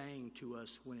saying to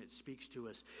us when it speaks to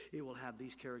us. It will have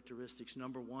these characteristics.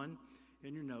 Number 1,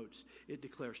 in your notes, it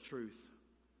declares truth.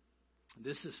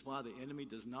 This is why the enemy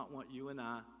does not want you and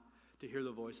I to hear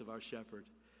the voice of our shepherd,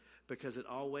 because it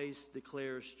always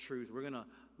declares truth. We're going to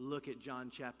look at John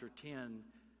chapter 10,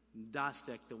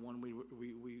 dissect the one we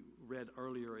read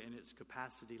earlier in its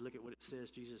capacity. Look at what it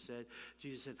says. Jesus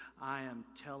said, I am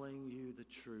telling you the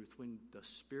truth. When the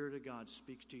Spirit of God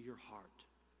speaks to your heart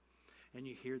and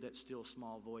you hear that still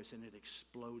small voice and it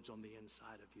explodes on the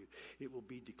inside of you, it will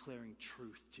be declaring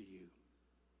truth to you.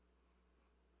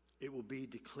 It will be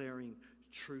declaring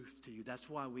truth to you. That's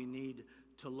why we need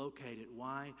to locate it.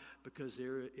 Why? Because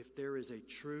if there is a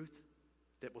truth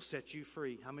that will set you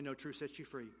free. How many know truth sets you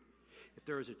free? If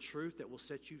there is a truth that will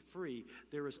set you free,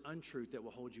 there is untruth that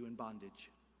will hold you in bondage.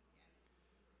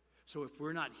 So if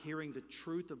we're not hearing the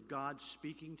truth of God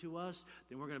speaking to us,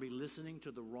 then we're going to be listening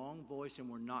to the wrong voice and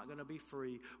we're not going to be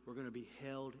free. We're going to be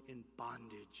held in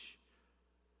bondage.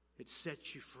 It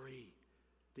sets you free.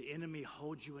 The enemy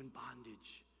holds you in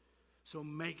bondage. So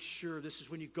make sure, this is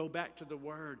when you go back to the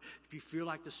Word. If you feel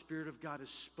like the Spirit of God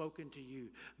has spoken to you,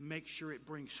 make sure it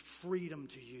brings freedom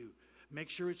to you.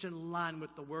 Make sure it's in line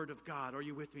with the Word of God. Are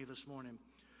you with me this morning?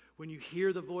 When you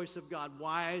hear the voice of God,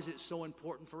 why is it so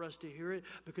important for us to hear it?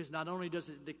 Because not only does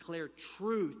it declare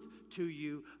truth to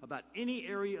you about any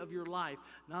area of your life,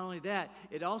 not only that,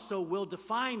 it also will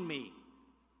define me.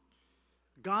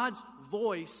 God's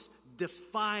voice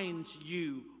defines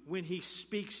you when He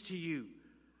speaks to you.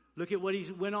 Look at what he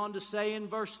went on to say in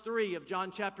verse 3 of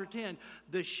John chapter 10.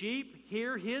 The sheep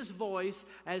hear his voice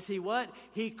as he what?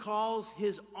 He calls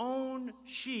his own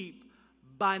sheep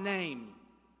by name.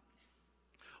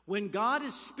 When God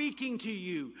is speaking to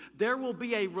you, there will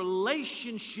be a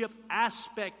relationship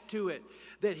aspect to it,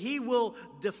 that He will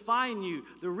define you.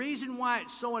 The reason why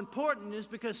it's so important is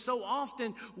because so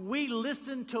often we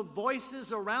listen to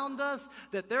voices around us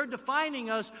that they're defining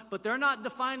us, but they're not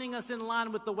defining us in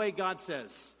line with the way God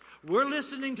says. We're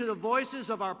listening to the voices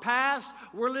of our past.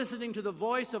 We're listening to the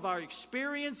voice of our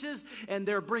experiences, and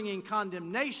they're bringing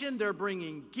condemnation. They're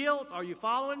bringing guilt. Are you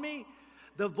following me?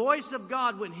 The voice of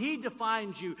God, when He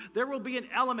defines you, there will be an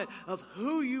element of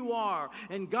who you are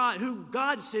and God, who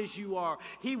God says you are.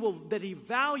 That He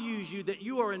values you, that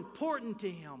you are important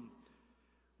to Him.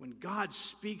 When God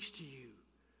speaks to you,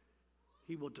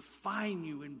 He will define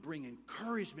you and bring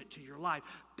encouragement to your life.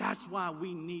 That's why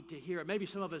we need to hear it. Maybe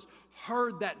some of us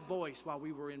heard that voice while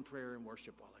we were in prayer and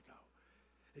worship a while ago.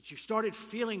 That you started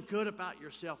feeling good about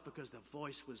yourself because the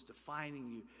voice was defining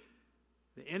you.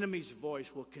 The enemy's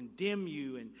voice will condemn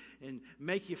you and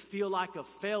make you feel like a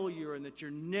failure and that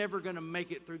you're never going to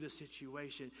make it through the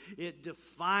situation. It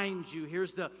defines you.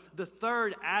 Here's the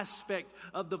third aspect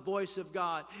of the voice of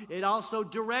God. It also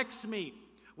directs me.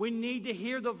 We need to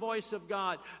hear the voice of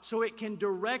God so it can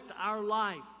direct our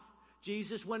life.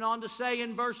 Jesus went on to say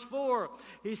in verse 4,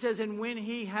 he says, and when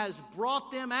he has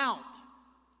brought them out,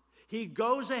 he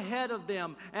goes ahead of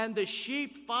them, and the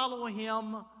sheep follow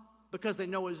him because they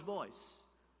know his voice.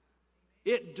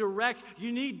 It directs.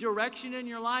 You need direction in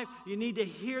your life. You need to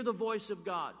hear the voice of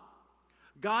God.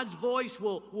 God's voice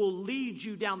will lead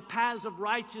you down paths of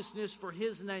righteousness for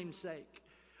his name's sake.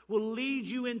 Will lead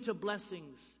you into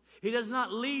blessings. He does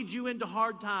not lead you into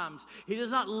hard times. He does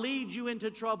not lead you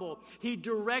into trouble. He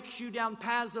directs you down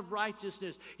paths of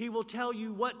righteousness. He will tell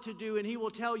you what to do, and he will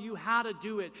tell you how to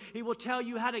do it. He will tell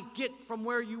you how to get from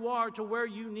where you are to where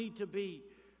you need to be.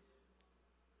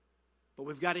 But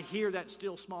we've got to hear that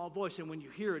still small voice, and when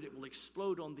you hear it, it will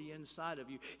explode on the inside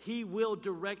of you. He will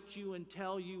direct you and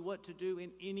tell you what to do in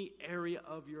any area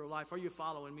of your life. Are you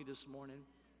following me this morning?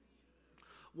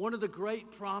 One of the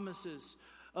great promises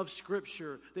of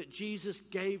Scripture that Jesus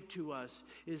gave to us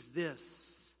is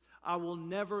this: I will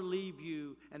never leave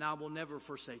you and I will never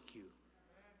forsake you.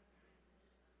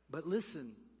 But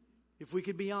listen, if we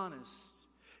could be honest,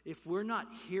 if we're not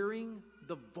hearing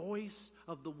the voice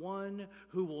of the one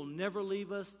who will never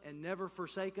leave us and never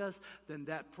forsake us, then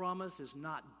that promise is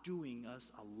not doing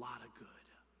us a lot of good.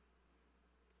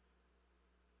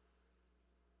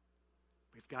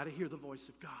 We've got to hear the voice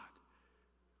of God.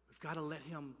 We've got to let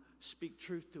him speak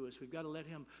truth to us. We've got to let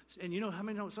him, and you know how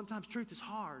many know sometimes truth is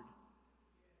hard,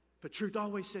 but truth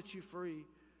always sets you free.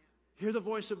 Hear the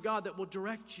voice of God that will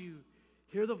direct you.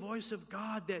 Hear the voice of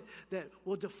God that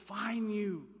will define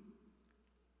you.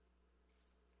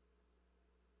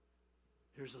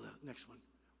 Here's the next one.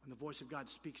 When the voice of God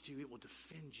speaks to you, it will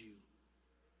defend you.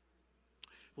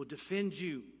 It will defend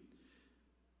you.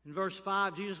 In verse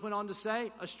 5, Jesus went on to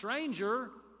say, a stranger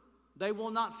they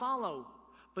will not follow,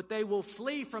 but they will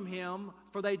flee from him,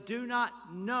 for they do not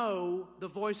know the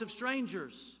voice of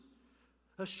strangers.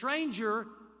 A stranger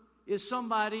is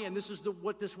somebody, and this is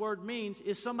what this word means,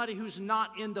 is somebody who's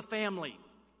not in the family.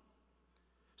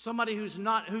 Somebody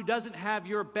who doesn't have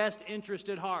your best interest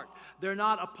at heart. They're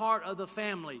not a part of the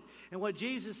family. And what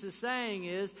Jesus is saying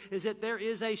is that there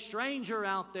is a stranger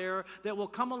out there that will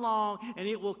come along and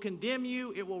it will condemn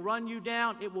you, it will run you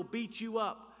down, it will beat you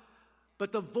up.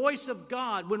 But the voice of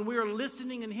God, when we are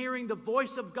listening and hearing the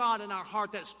voice of God in our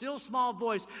heart, that still small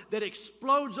voice that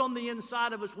explodes on the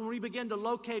inside of us when we begin to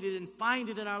locate it and find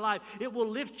it in our life, it will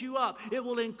lift you up. It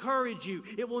will encourage you.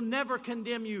 It will never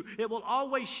condemn you. It will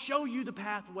always show you the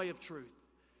pathway of truth.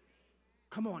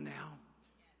 Come on now.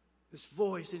 This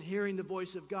voice and hearing the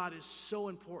voice of God is so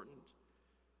important.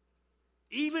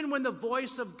 Even when the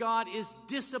voice of God is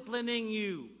disciplining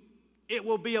you, it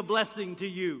will be a blessing to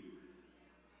you.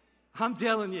 I'm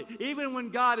telling you, even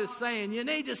when God is saying, you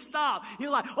need to stop, you're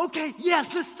like, okay,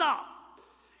 yes, let's stop.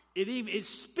 It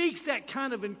speaks that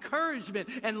kind of encouragement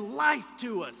and life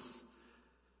to us.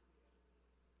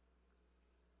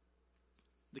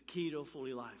 The key to a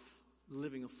fully life,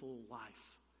 living a full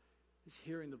life, is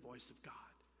hearing the voice of God.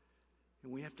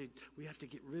 And we have to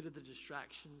get rid of the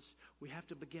distractions. We have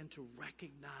to begin to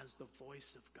recognize the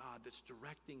voice of God that's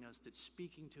directing us, that's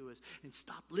speaking to us, and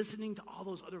stop listening to all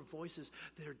those other voices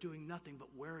that are doing nothing but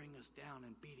wearing us down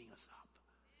and beating us up.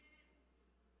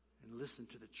 And listen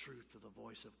to the truth of the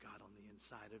voice of God on the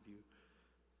inside of you.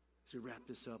 As we wrap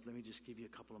this up, let me just give you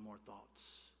a couple of more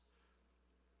thoughts.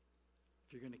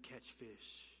 If you're going to catch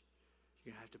fish,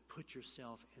 you're going to have to put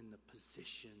yourself in the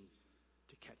position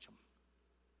to catch them.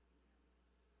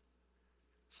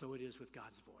 So it is with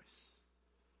God's voice.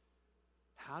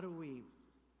 How do we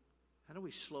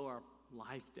slow our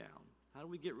life down? How do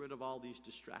we get rid of all these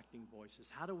distracting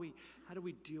voices? How do we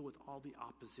deal with all the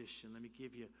opposition? Let me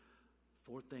give you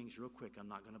 4 things real quick. I'm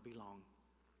not going to be long.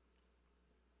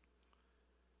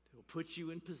 It will put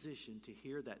you in position to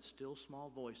hear that still small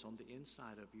voice on the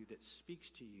inside of you that speaks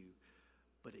to you,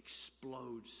 but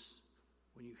explodes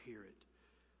when you hear it.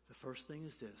 The first thing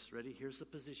is this. Ready? Here's the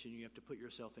position you have to put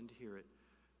yourself in to hear it.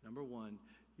 Number 1,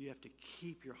 you have to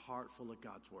keep your heart full of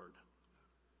God's Word.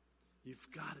 You've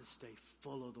got to stay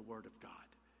full of the Word of God.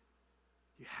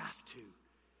 You have to.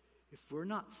 If we're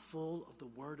not full of the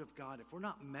Word of God, if we're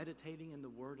not meditating in the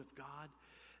Word of God,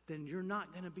 then you're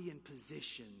not going to be in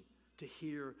position to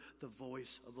hear the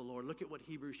voice of the Lord. Look at what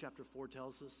Hebrews chapter 4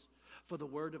 tells us. For the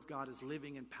word of God is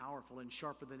living and powerful and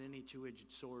sharper than any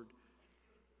two-edged sword,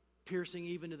 piercing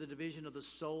even to the division of the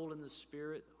soul and the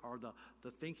spirit, or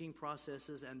the thinking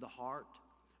processes and the heart.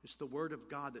 It's the word of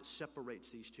God that separates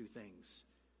these two things.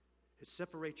 It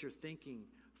separates your thinking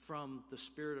from the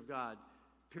Spirit of God,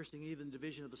 piercing even the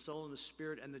division of the soul and the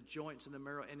spirit and the joints and the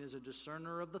marrow, and is a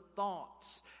discerner of the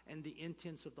thoughts and the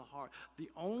intents of the heart. The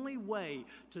only way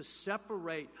to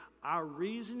separate our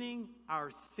reasoning,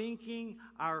 our thinking,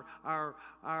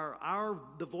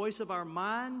 the voice of our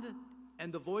mind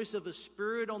and the voice of the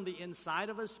Spirit on the inside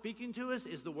of us speaking to us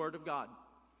is the Word of God.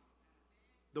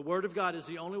 The Word of God is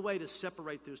the only way to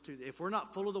separate those two. If we're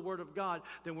not full of the Word of God,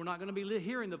 then we're not going to be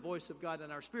hearing the voice of God in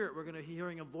our spirit. We're going to be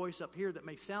hearing a voice up here that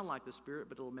may sound like the Spirit,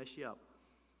 but it'll mess you up.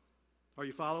 Are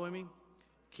you following me?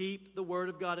 Keep the Word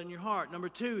of God in your heart. Number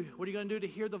 2, what are you going to do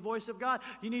to hear the voice of God?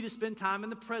 You need to spend time in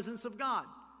the presence of God.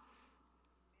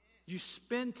 You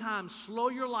spend time, slow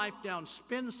your life down,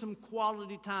 spend some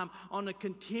quality time on a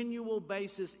continual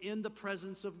basis in the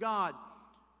presence of God.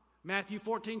 Matthew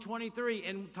 14:23,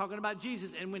 and talking about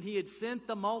Jesus, and when he had sent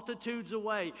the multitudes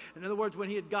away, in other words, when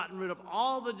he had gotten rid of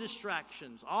all the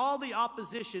distractions, all the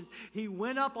opposition, he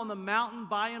went up on the mountain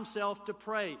by himself to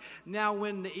pray. Now,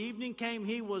 when the evening came,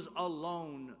 he was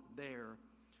alone there.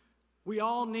 We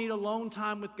all need alone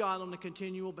time with God on a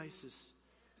continual basis,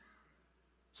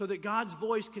 so that God's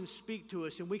voice can speak to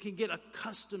us and we can get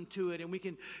accustomed to it, and we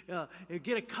can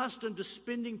get accustomed to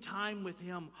spending time with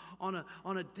Him on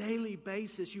a daily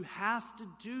basis. You have to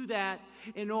do that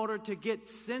in order to get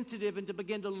sensitive and to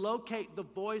begin to locate the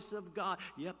voice of God.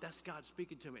 Yep, that's God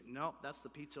speaking to me. No, that's the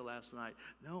pizza last night.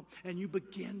 No, and you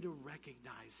begin to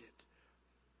recognize it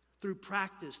through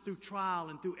practice, through trial,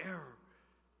 and through error.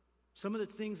 Some of the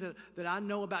things that I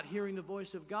know about hearing the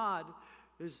voice of God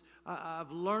is I've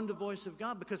learned the voice of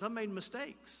God because I made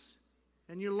mistakes.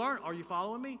 And you learn, are you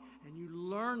following me? And you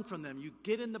learn from them. You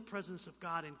get in the presence of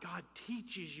God and God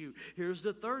teaches you. Here's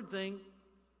the third thing,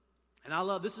 and I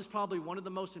love, this is probably one of the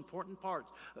most important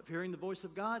parts of hearing the voice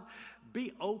of God.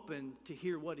 Be open to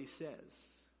hear what He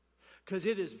says. Because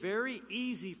it is very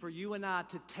easy for you and I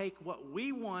to take what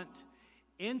we want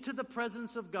into the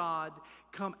presence of God,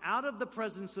 come out of the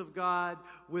presence of God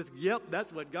with, yep,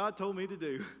 that's what God told me to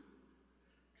do.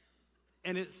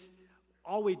 And it's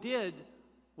all we did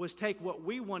was take what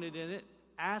we wanted in it,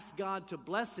 ask God to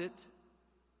bless it,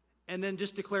 and then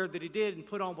just declare that He did and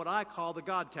put on what I call the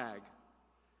God tag.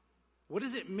 What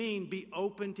does it mean, be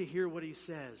open to hear what He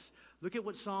says? Look at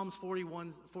what Psalms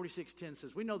 46:10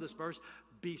 says. We know this verse.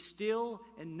 Be still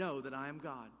and know that I am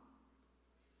God.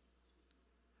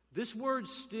 This word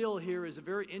still here is a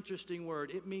very interesting word.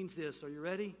 It means this. Are you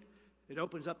ready? It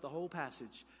opens up the whole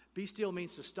passage. Be still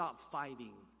means to stop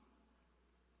fighting.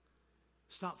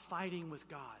 Stop fighting with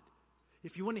God.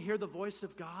 If you want to hear the voice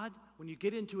of God, when you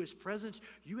get into His presence,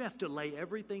 you have to lay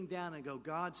everything down and go,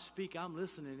 God, speak, I'm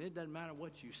listening. It doesn't matter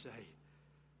what you say.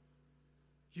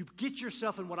 You get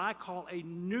yourself in what I call a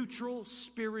neutral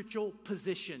spiritual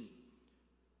position.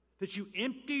 That you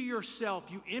empty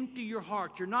yourself, you empty your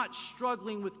heart. You're not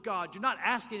struggling with God. You're not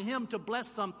asking Him to bless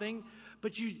something,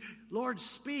 but you, Lord,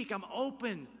 speak. I'm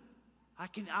open.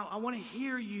 I want to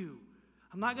hear you.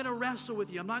 I'm not going to wrestle with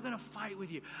you. I'm not going to fight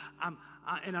with you.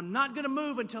 And I'm not going to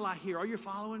move until I hear. Are you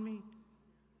following me?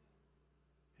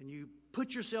 And you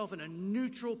put yourself in a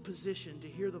neutral position to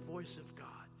hear the voice of God.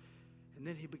 And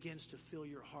then He begins to fill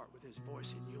your heart with His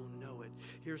voice, and you'll know it.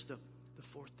 Here's the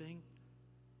fourth thing.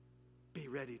 Be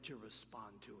ready to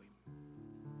respond to Him.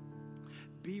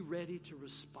 Be ready to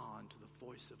respond to the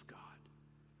voice of God.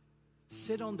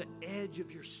 Sit on the edge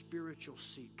of your spiritual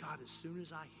seat. God, as soon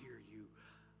as I hear you,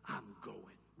 I'm going.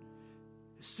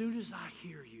 As soon as I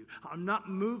hear you, I'm not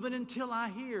moving until I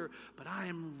hear, but I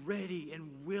am ready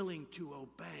and willing to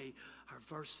obey. Our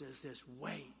verse says this,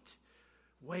 wait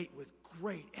with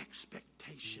great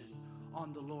expectation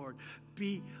on the Lord.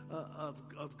 Be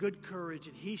of good courage,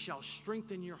 and He shall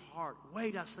strengthen your heart.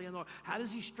 Wait, I say on the Lord. How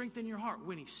does He strengthen your heart?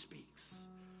 When He speaks.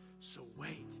 So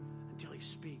wait until He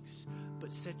speaks.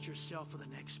 But set yourself with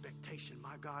an expectation.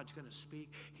 My God's going to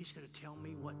speak. He's going to tell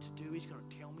me what to do. He's going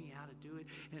to tell me how to do it.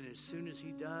 And as soon as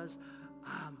He does,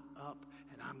 I'm up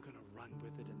and I'm going to run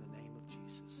with it in the name of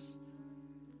Jesus.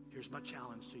 Here's my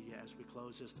challenge to you as we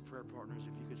close as the prayer partners.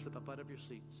 If you could slip up out of your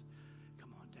seats,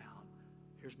 come on down.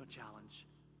 Here's my challenge.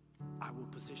 I will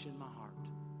position my heart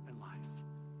and life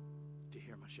to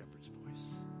hear my shepherd's voice.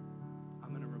 I'm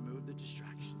going to remove the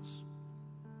distractions.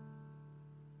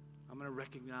 I'm going to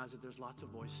recognize that there's lots of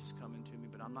voices coming to me,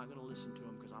 but I'm not going to listen to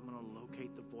them because I'm going to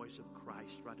locate the voice of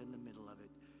Christ right in the middle of it.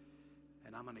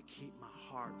 And I'm going to keep my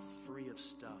heart free of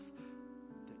stuff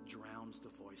that drowns the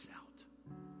voice out.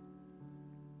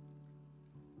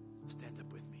 Stand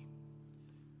up with me.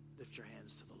 Lift your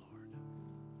hands to the Lord.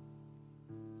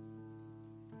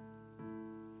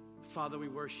 Father, we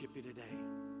worship you today.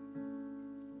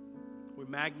 We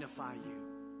magnify you.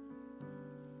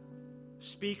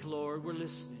 Speak, Lord, we're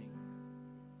listening.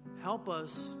 Help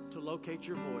us to locate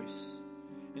your voice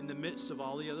in the midst of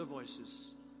all the other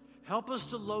voices. Help us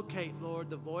to locate, Lord,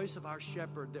 the voice of our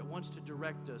shepherd that wants to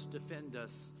direct us, defend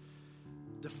us,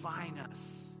 define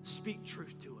us, speak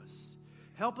truth to us.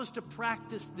 Help us to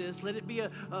practice this. Let it be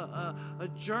a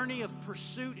journey of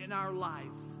pursuit in our life.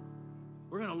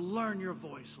 We're going to learn your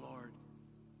voice, Lord.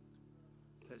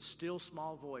 That still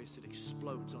small voice that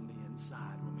explodes on the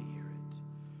inside when we hear it.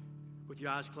 With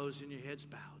your eyes closed and your heads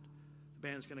bowed, the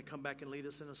band's going to come back and lead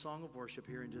us in a song of worship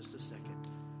here in just a second.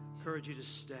 Encourage you to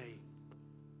stay.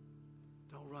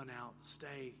 Don't run out.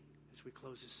 Stay as we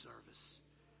close this service.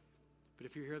 But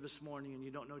if you're here this morning and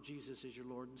you don't know Jesus as your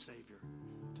Lord and Savior,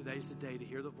 today's the day to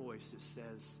hear the voice that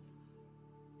says,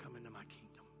 come into my kingdom.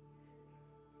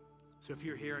 So if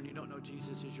you're here and you don't know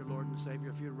Jesus as your Lord and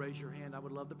Savior, if you'd raise your hand, I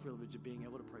would love the privilege of being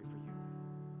able to pray for you.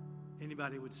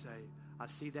 Anybody would say, I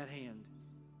see that hand.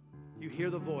 You hear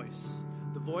the voice.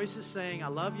 The voice is saying, I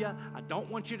love you. I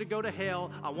don't want you to go to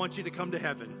hell. I want you to come to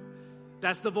heaven.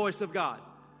 That's the voice of God.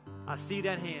 I see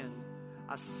that hand.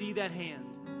 I see that hand.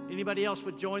 Anybody else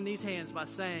would join these hands by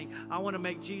saying, I want to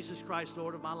make Jesus Christ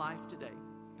Lord of my life today.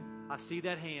 I see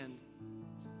that hand.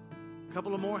 A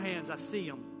couple of more hands. I see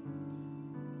them.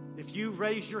 If you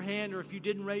raised your hand or if you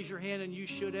didn't raise your hand and you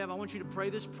should have, I want you to pray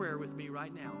this prayer with me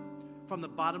right now from the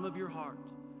bottom of your heart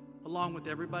along with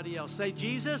everybody else. Say,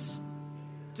 Jesus,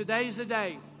 today's the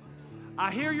day.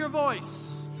 I hear your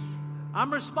voice.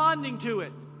 I'm responding to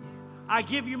it. I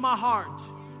give you my heart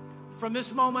from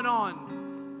this moment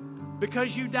on.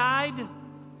 Because you died,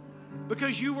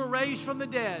 because you were raised from the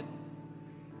dead,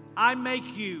 I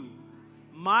make you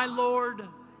my Lord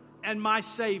and my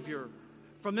Savior.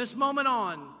 From this moment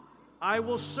on, I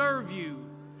will serve you.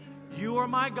 You are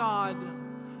my God.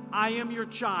 I am your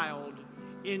child.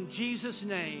 In Jesus'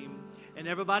 name. And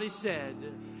everybody said,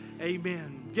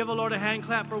 amen. Give the Lord a hand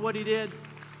clap for what he did.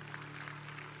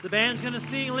 The band's going to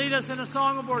sing, lead us in a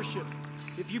song of worship.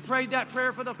 If you prayed that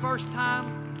prayer for the first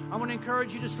time, I want to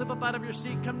encourage you to slip up out of your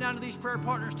seat, come down to these prayer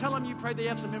partners, tell them you prayed, they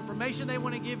have some information they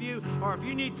want to give you, or if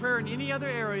you need prayer in any other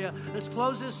area, let's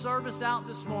close this service out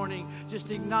this morning,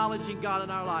 just acknowledging God in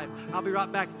our life. I'll be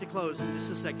right back at the close in just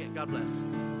a second. God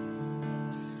bless.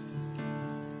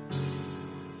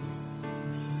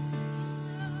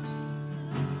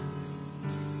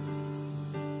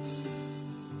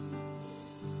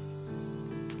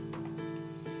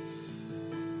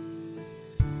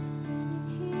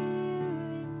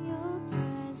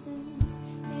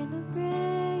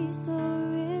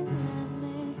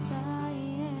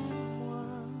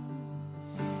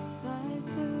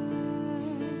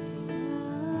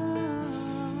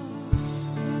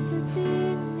 To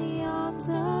be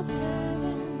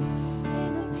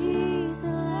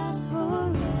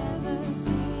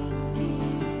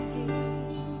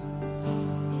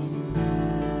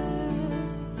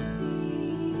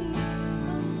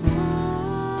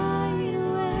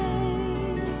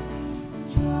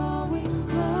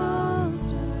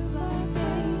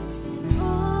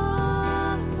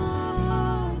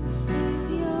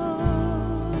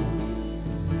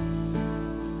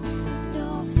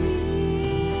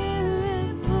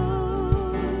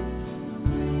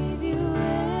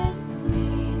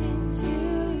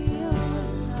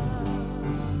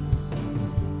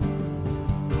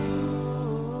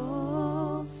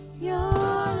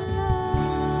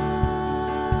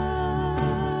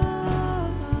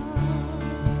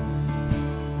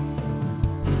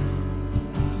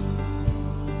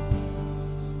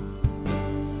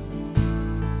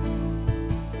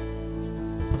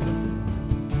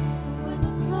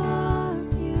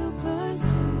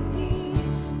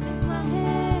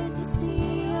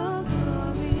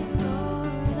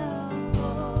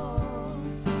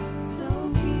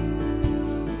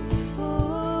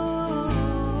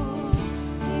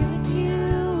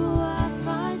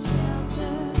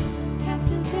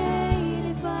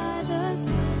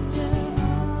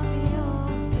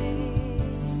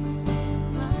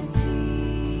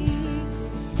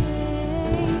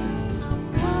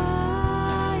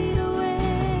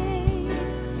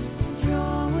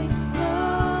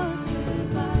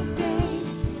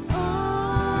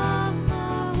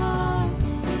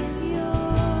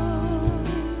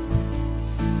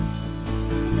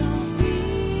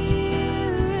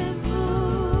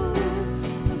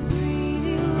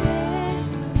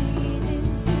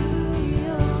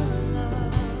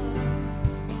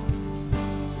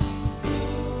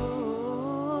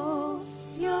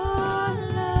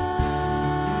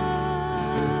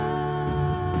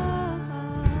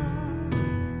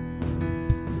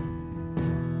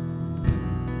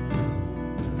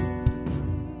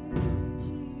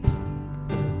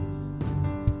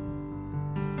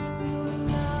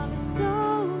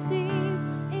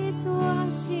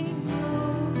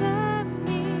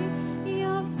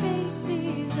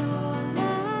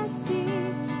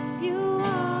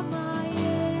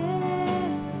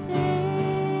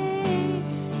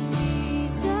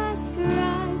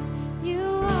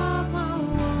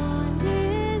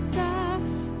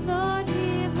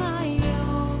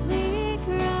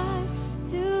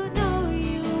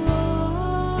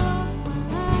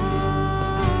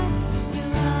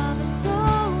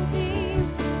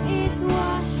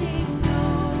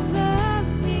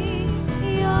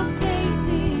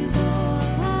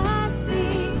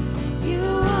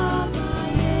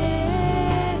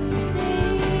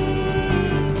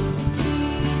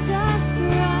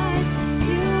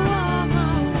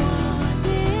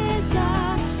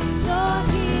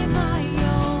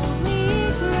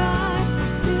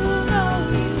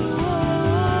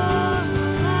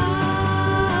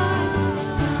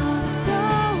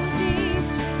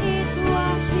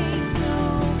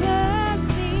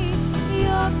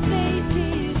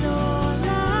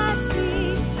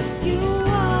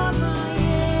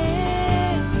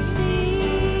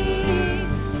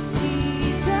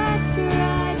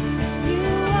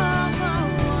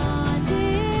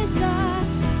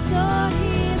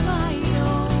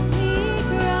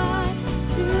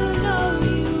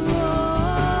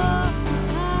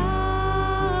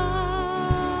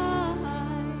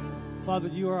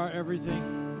Father, you are our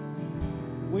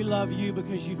everything. We love you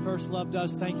because you first loved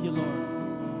us. Thank you, Lord.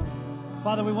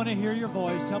 Father, we want to hear your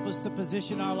voice. Help us to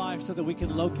position our life so that we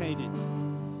can locate it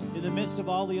in the midst of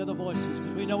all the other voices,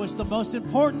 because we know it's the most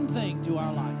important thing to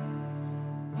our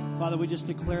life. Father, we just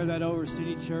declare that over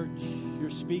City Church. You're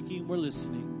speaking, we're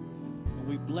listening, and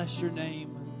we bless your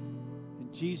name.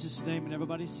 In Jesus' name, and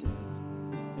everybody said,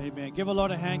 amen. Give the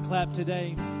Lord a hand clap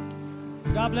today.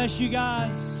 God bless you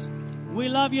guys. We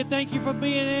love you. Thank you for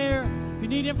being here. If you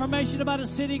need information about a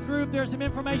city group, there's some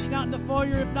information out in the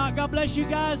foyer. If not, God bless you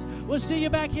guys. We'll see you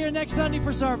back here next Sunday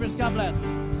for service. God bless.